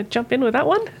 did you want to jump in with that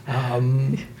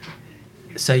one?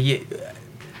 So yeah,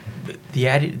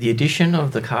 the addition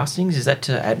of the castings, is that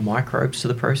to add microbes to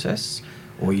the process,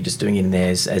 or are you just doing it in there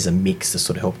as a mix to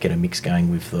sort of help get a mix going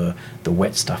with the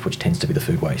wet stuff, which tends to be the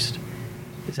food waste?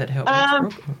 Does that help?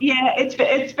 Yeah,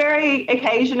 it's very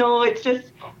occasional. It's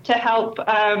just to help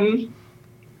the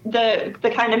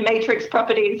kind of matrix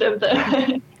properties of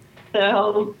the the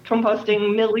whole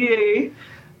composting milieu.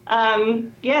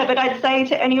 But I'd say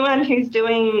to anyone who's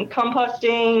doing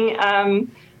composting,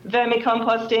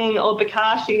 vermicomposting or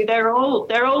bokashi, they're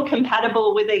all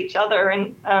compatible with each other,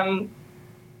 and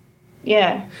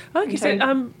Okay,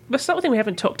 so that's something we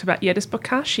haven't talked about yet is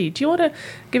bokashi. Do you want to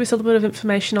give us a little bit of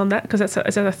information on that? Because is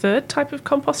that a third type of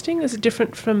composting? Is it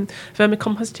different from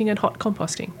vermicomposting and hot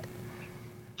composting?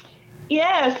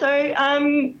 Yeah,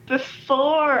 so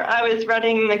before I was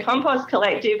running the compost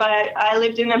collective, I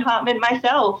lived in an apartment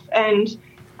myself, and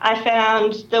I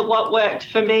found that what worked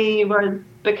for me was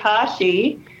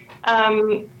bokashi.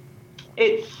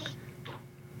 It's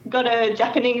got a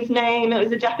Japanese name. It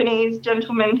was a Japanese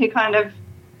gentleman who kind of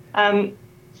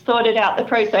sorted out the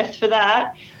process for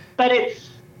that. But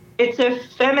it's a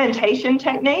fermentation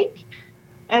technique.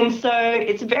 And so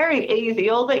it's very easy.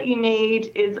 All that you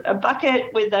need is a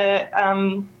bucket with a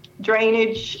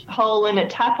drainage hole and a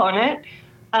tap on it.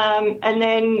 And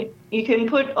then you can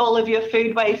put all of your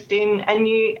food waste in, and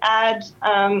you add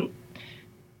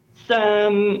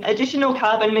some additional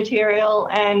carbon material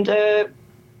and a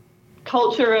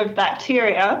culture of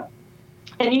bacteria.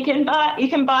 And you can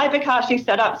buy bokashi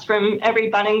setups from every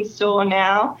Bunnings store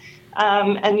now.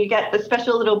 And you get the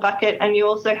special little bucket, and you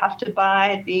also have to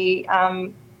buy the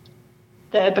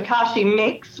bokashi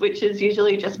mix, which is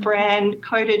usually just bran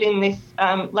coated in this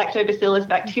lactobacillus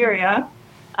bacteria,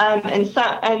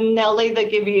 and they'll either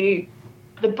give you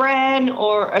the bran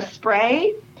or a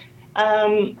spray,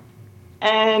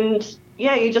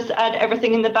 you just add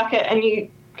everything in the bucket and you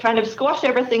kind of squash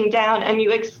everything down and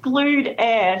you exclude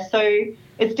air. So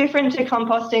it's different to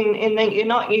composting in that you're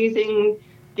not using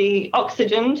the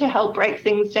oxygen to help break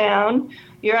things down.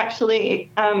 You're actually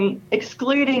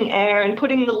excluding air and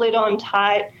putting the lid on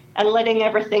tight and letting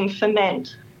everything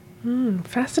ferment.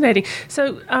 Fascinating.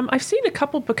 So I've seen a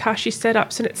couple bokashi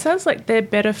setups, and it sounds like they're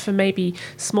better for maybe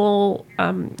smaller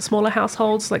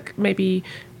households, like maybe,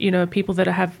 people that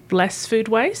have less food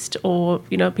waste, or,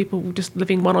 people just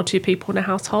living one or two people in a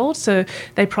household. So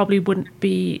they probably wouldn't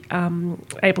be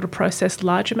able to process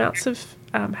large amounts of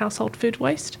household food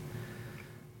waste.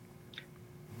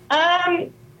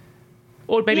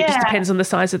 Or maybe it just depends on the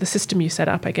size of the system you set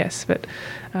up, I guess. But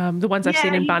the ones I've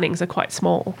seen in Bunnings are quite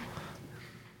small.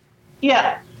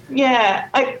 Yeah.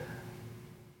 I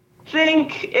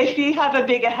think if you have a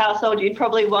bigger household, you'd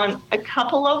probably want a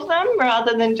couple of them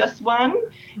rather than just one.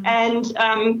 Mm-hmm.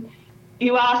 And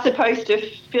you are supposed to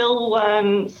fill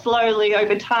one slowly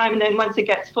over time. And then once it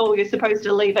gets full, you're supposed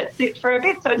to leave it sit for a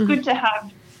bit. So it's good to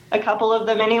have a couple of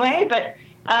them anyway. But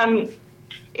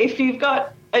if you've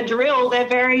got a drill, they're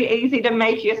very easy to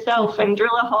make yourself, and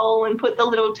drill a hole and put the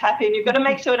little tap in. You've got to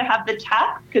make sure to have the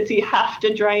tap because you have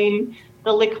to drain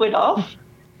the liquid off.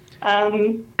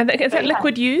 And is that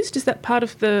liquid used? Is that part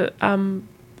of the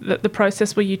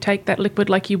process where you take that liquid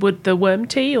like you would the worm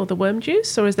tea or the worm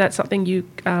juice, or is that something you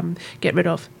get rid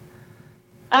of?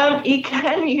 You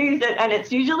can use it, and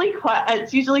it's usually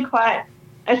quite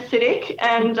acidic,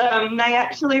 and they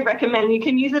actually recommend you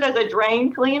can use it as a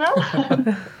drain cleaner.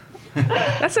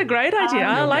 That's a great idea.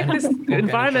 I like this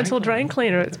environmental drain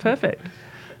cleaner. It's perfect.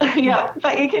 Yeah,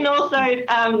 but you can also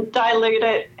dilute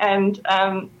it and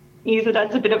use it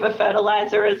as a bit of a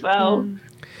fertilizer as well.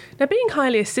 Now, being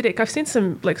highly acidic, I've seen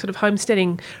some sort of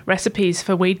homesteading recipes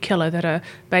for weed killer that are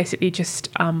basically just,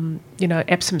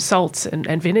 Epsom salts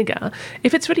and vinegar.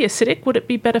 If it's really acidic, would it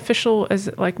be beneficial as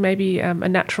maybe a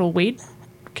natural weed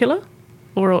killer?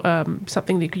 Or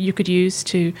something that you could use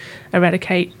to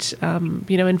eradicate,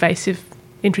 invasive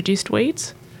introduced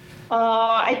weeds?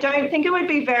 I don't think it would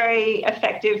be very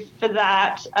effective for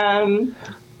that.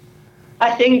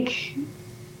 I think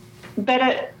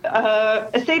better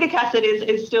acetic acid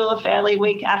is still a fairly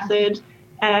weak acid,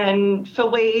 and for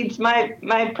weeds,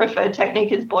 my preferred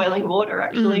technique is boiling water.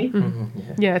 Actually,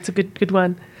 yeah, it's a good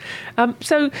one.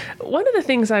 So one of the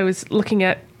things I was looking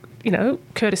at,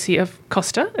 courtesy of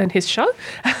Costa and his show,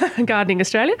 Gardening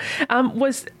Australia,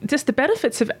 was just the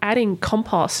benefits of adding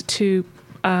compost to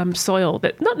soil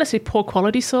that, not necessarily poor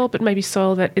quality soil, but maybe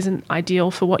soil that isn't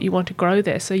ideal for what you want to grow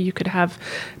there. So you could have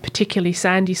particularly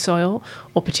sandy soil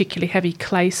or particularly heavy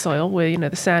clay soil where,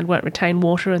 the sand won't retain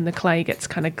water and the clay gets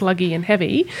kind of gluggy and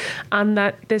heavy. And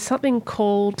that there's something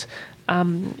called,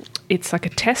 it's like a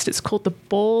test, it's called the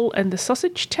ball and the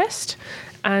sausage test.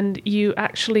 And you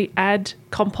actually add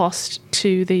compost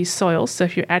to these soils. So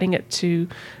if you're adding it to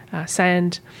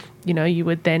sand, you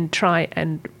would then try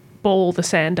and ball the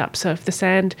sand up. So if the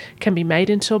sand can be made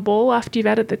into a ball after you've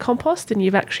added the compost, then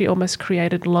you've actually almost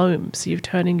created loam. So you're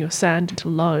turning your sand into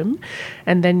loam.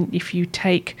 And then if you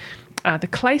take the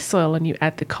clay soil and you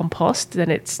add the compost, then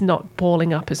it's not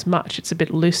balling up as much. It's a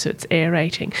bit looser. It's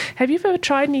aerating. Have you ever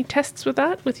tried any tests with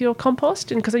that, with your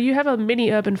compost? And because you have a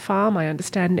mini urban farm, I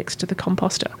understand, next to the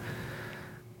composter.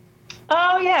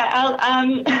 Oh,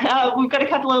 yeah. We've got a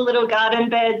couple of little garden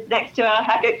beds next to our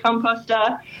Hackett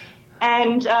composter.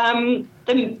 And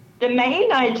the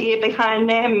main idea behind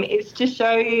them is to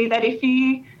show you that if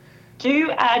you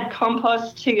do add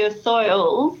compost to your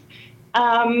soils,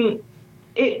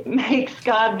 it makes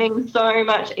gardening so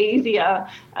much easier.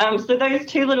 So those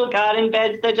two little garden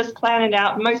beds, they're just planted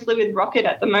out mostly with rocket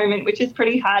at the moment, which is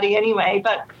pretty hardy anyway.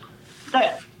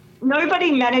 But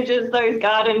nobody manages those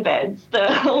garden beds.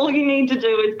 All you need to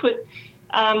do is put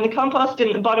the compost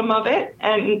in the bottom of it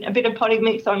and a bit of potting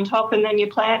mix on top, and then your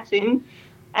plants in.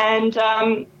 And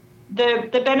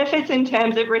the benefits in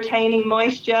terms of retaining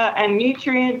moisture and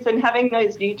nutrients and having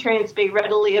those nutrients be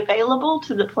readily available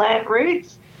to the plant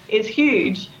roots is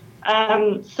huge.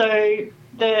 So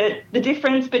the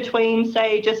difference between,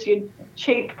 say, just your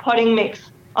cheap potting mix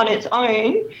on its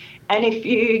own, and if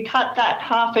you cut that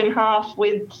half and half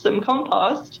with some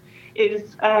compost,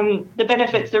 is the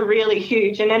benefits are really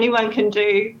huge. And anyone can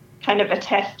do kind of a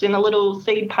test in a little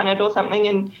seed punnet or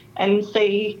something and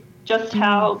see just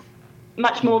how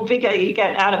much more vigour you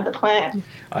get out of the plant.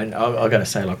 I've got to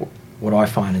say, what I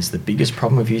find is the biggest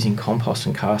problem of using compost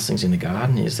and castings in the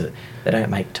garden is that they don't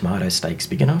make tomato stakes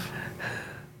big enough.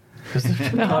 Because the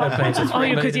tomato plants are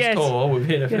 3 metres tall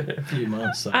within a few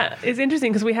months. So. It's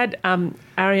interesting because we had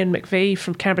Arian McVie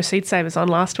from Canberra Seed Savers on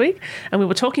last week, and we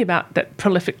were talking about that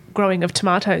prolific growing of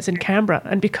tomatoes in Canberra,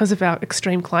 and because of our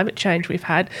extreme climate change we've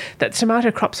had, that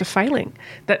tomato crops are failing.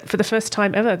 That for the first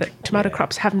time ever, that tomato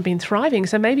crops haven't been thriving.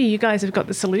 So maybe you guys have got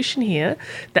the solution here.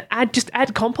 That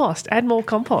add compost, add more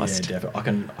compost. Yeah, definitely. I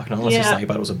can honestly say,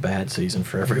 but it was a bad season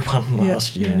for everyone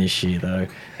last year and this year though.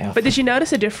 But did you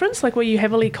notice a difference? Were you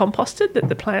heavily composted, that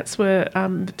the plants were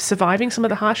surviving some of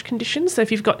the harsh conditions? So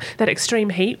if you've got that extreme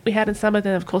heat we had in summer,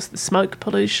 then of course the smoke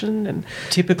pollution and...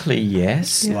 Typically,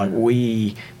 yes. Yeah.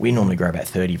 We normally grow about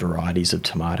 30 varieties of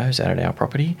tomatoes out at our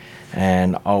property,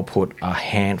 and I'll put a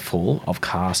handful of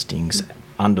castings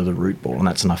under the root ball, and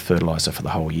that's enough fertiliser for the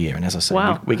whole year. And as I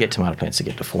say, we get tomato plants to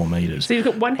get to 4 metres. So you've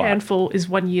got one handful is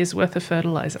 1 year's worth of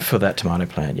fertiliser for that tomato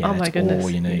plant. Yeah, that's all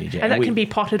you need. Yeah. And that can be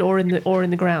potted or in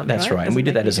the ground. That's right. And we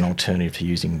did that as an alternative to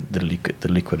using the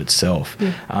liquid itself.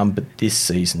 Yeah. But this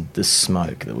season, the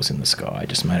smoke that was in the sky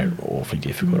just made it awfully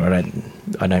difficult.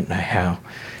 I don't know how.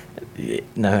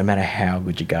 No matter how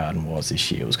good your garden was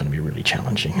this year, it was going to be really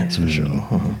challenging. That's for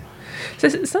sure. So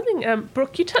something,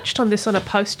 Brooke, you touched on this on a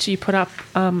post you put up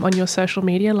on your social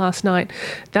media last night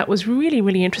that was really,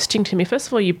 really interesting to me. First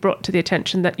of all, you brought to the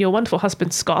attention that your wonderful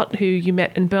husband, Scott, who you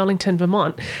met in Burlington,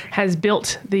 Vermont, has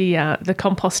built the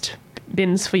compost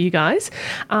bins for you guys.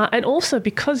 And also,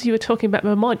 because you were talking about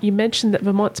Vermont, you mentioned that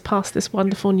Vermont's passed this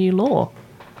wonderful new law.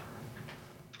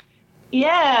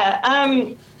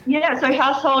 So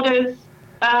householders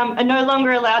are no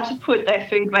longer allowed to put their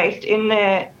food waste in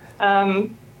their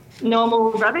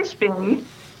normal rubbish bins.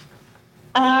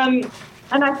 And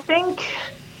I think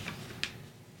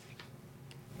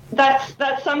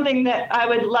that's something that I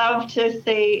would love to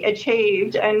see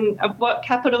achieved, and what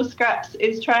Capital Scraps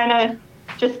is trying to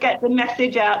just get the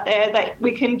message out there that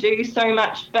we can do so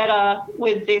much better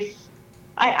with this.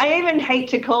 I even hate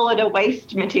to call it a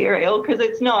waste material, because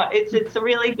it's not. It's a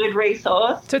really good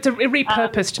resource. So it's a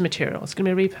repurposed material. It's going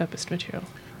to be a repurposed material.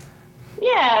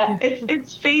 Yeah,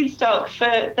 it's feedstock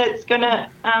that's going to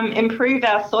improve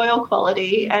our soil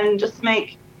quality and just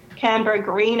make Canberra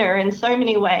greener in so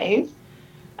many ways.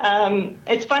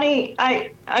 It's funny,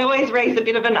 I always raise a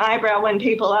bit of an eyebrow when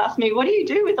people ask me, what do you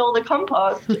do with all the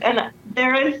compost? And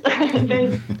there's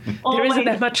isn't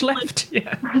that much left.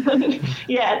 Yeah.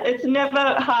 Yeah, it's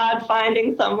never hard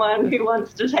finding someone who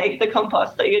wants to take the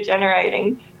compost that you're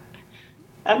generating.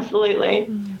 Absolutely.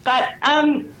 But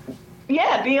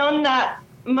beyond that,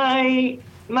 my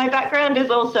background is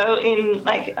also in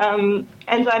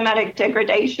enzymatic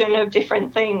degradation of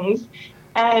different things,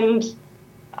 and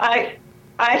I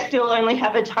still only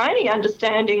have a tiny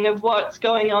understanding of what's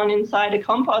going on inside a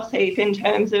compost heap in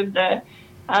terms of the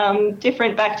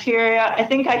different bacteria. I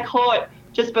think I caught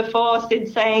just before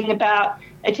Sid saying about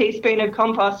a teaspoon of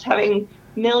compost having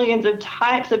millions of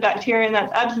types of bacteria, and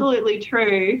that's absolutely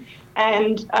true.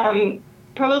 And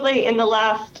probably in the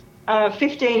last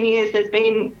 15 years,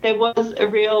 there was a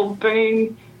real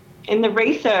boom in the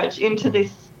research into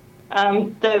this,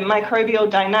 the microbial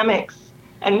dynamics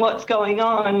and what's going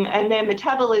on, and their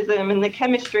metabolism and the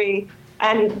chemistry.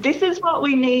 And this is what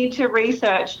we need to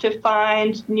research to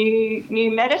find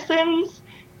new medicines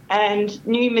and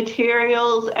new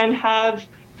materials, and have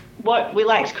what we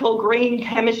like to call green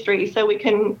chemistry, so we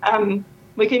can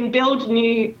build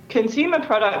new consumer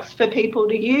products for people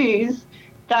to use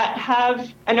that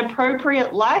have an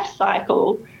appropriate life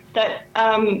cycle, that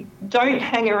don't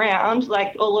hang around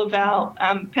like all of our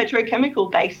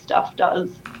petrochemical-based stuff does.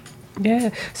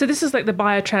 Yeah. So this is like the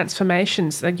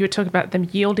biotransformations. Like you were talking about them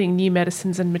yielding new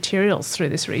medicines and materials through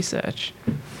this research.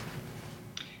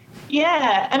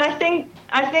 Yeah, and I think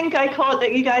I caught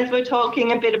that you guys were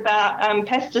talking a bit about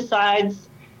pesticides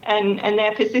and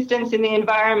their persistence in the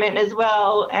environment as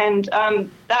well. And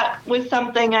that was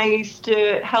something I used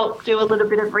to help do a little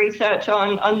bit of research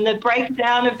on the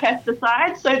breakdown of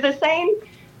pesticides. So the same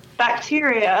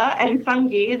bacteria and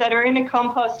fungi that are in a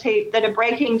compost heap that are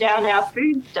breaking down our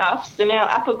foodstuffs and our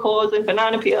apple cores and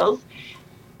banana peels,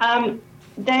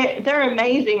 they're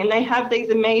amazing, and they have these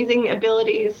amazing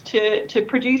abilities to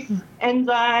produce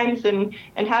enzymes and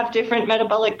have different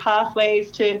metabolic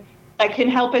pathways that can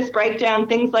help us break down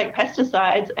things like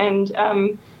pesticides and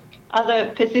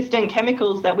other persistent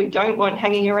chemicals that we don't want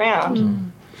hanging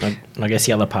around. And I guess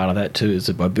the other part of that too is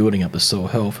that by building up the soil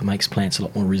health, it makes plants a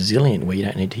lot more resilient, where you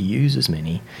don't need to use as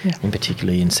many, and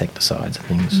particularly insecticides and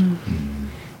things.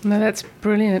 No, that's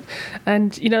brilliant.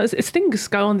 And, as things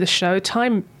go on this show,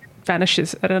 time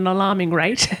vanishes at an alarming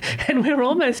rate, and we're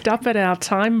almost up at our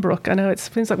time, Brooke. I know it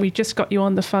seems like we just got you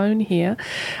on the phone here.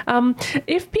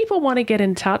 If people want to get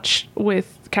in touch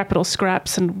with Capital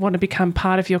Scraps and want to become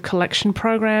part of your collection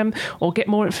program, or get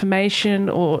more information,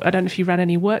 or I don't know if you run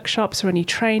any workshops or any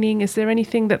training, is there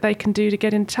anything that they can do to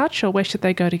get in touch, or where should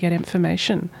they go to get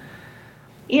information?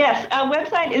 Yes, our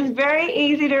website is very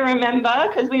easy to remember,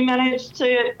 because we managed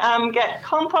to get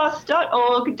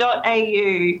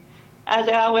compost.org.au as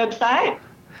our website.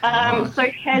 So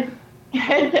head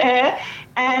there.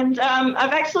 And I'm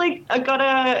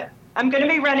going to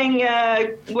be running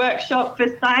a workshop for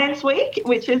Science Week,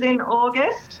 which is in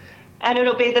August, and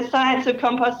it'll be the science of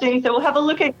composting. So we'll have a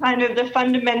look at kind of the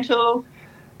fundamental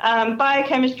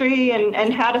biochemistry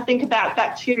and how to think about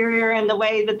bacteria and the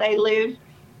way that they live.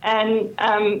 And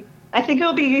I think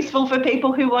it'll be useful for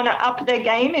people who want to up their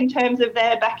game in terms of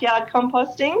their backyard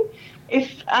composting.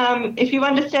 If you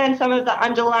understand some of the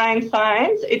underlying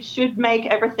science, it should make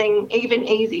everything even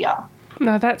easier.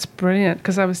 No, that's brilliant,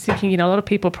 because I was thinking, a lot of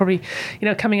people probably,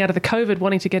 coming out of the COVID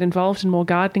wanting to get involved in more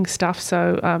gardening stuff.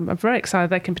 So I'm very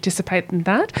excited they can participate in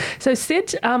that. So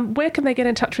Sid, where can they get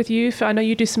in touch with you? I know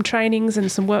you do some trainings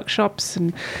and some workshops,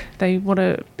 and they want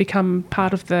to become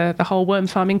part of the whole worm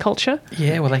farming culture.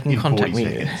 Yeah, well, they can contact me.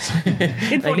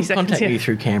 In 40 seconds, contact me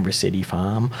through Canberra City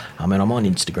Farm. And I'm on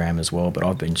Instagram as well, but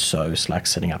I've been so slack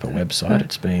setting up a website.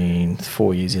 It's been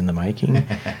 4 years in the making.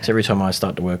 So every time I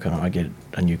start to work on it, I get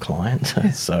a new client.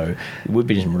 So we've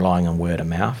been relying on word of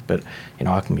mouth, but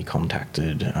I can be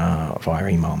contacted via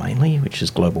email mainly, which is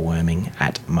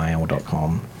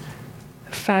globalworming@mail.com.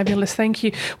 Fabulous, thank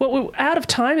you. Well, we're out of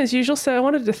time as usual, so I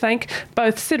wanted to thank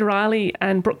both Sid Riley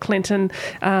and Brooke Clinton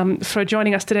for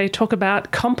joining us today to talk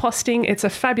about composting. It's a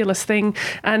fabulous thing,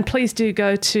 and please do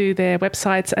go to their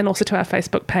websites and also to our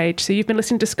Facebook page. So you've been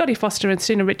listening to Scotty Foster and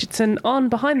Stina Richardson on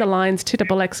Behind the Lines,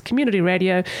 2XX Community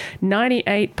Radio,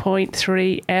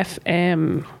 98.3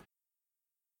 FM.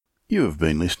 You have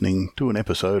been listening to an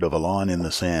episode of A Line in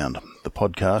the Sound, the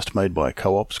podcast made by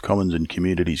Co-ops, Commons and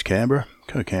Communities Canberra,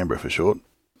 Co-Canberra for short,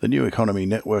 the New Economy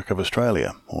Network of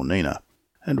Australia, or NENA,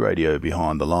 and Radio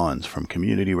Behind the Lines from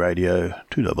Community Radio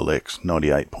 2XX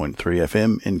 98.3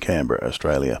 FM in Canberra,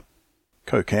 Australia.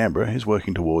 Co-Canberra is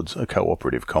working towards a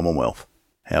cooperative Commonwealth.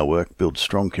 Our work builds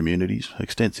strong communities,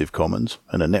 extensive commons,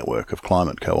 and a network of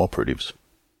climate cooperatives.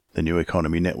 The New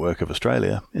Economy Network of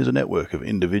Australia is a network of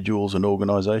individuals and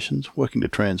organisations working to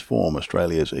transform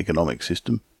Australia's economic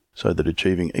system so that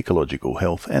achieving ecological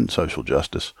health and social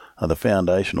justice are the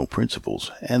foundational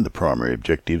principles and the primary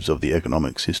objectives of the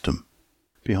economic system.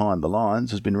 Behind the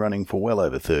Lines has been running for well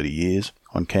over 30 years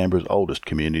on Canberra's oldest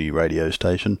community radio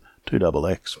station,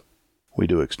 2XX. We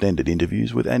do extended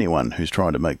interviews with anyone who's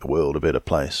trying to make the world a better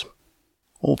place.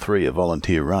 All three are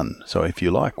volunteer-run, so if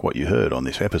you like what you heard on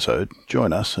this episode,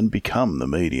 join us and become the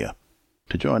media.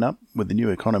 To join up with the New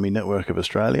Economy Network of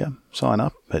Australia, sign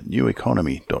up at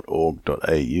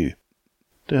neweconomy.org.au.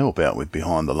 To help out with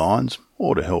Behind the Lines,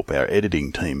 or to help our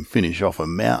editing team finish off a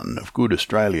mountain of good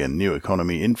Australian New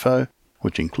Economy info,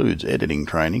 which includes editing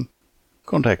training,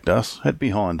 contact us at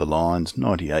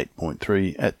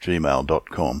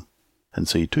behindthelines98.3@gmail.com. and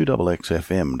see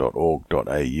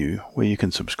 2xxfm.org.au, where you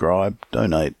can subscribe,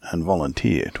 donate and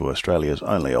volunteer to Australia's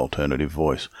only alternative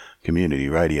voice, community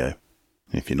radio.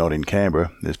 If you're not in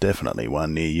Canberra, there's definitely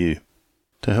one near you.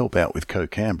 To help out with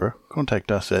Co-Canberra,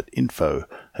 contact us at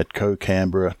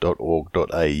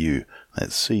info@cocanberra.org.au.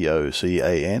 That's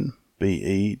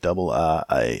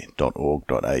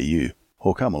COCANBERRA.org.au.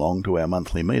 Or come along to our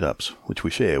monthly meetups, which we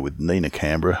share with NENA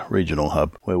Canberra Regional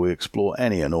Hub, where we explore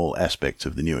any and all aspects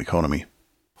of the new economy.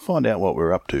 Find out what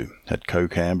we're up to at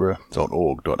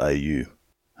cocanberra.org.au.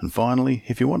 And finally,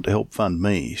 if you want to help fund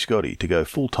me, Scotty, to go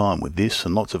full-time with this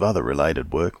and lots of other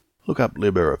related work, look up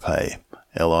Liberapay,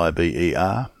 LIBERAPAY,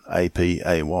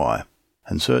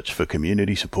 and search for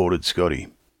Community-Supported Scotty.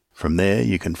 From there,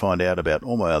 you can find out about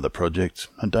all my other projects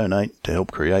and donate to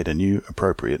help create a new,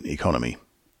 appropriate economy.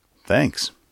 Thanks.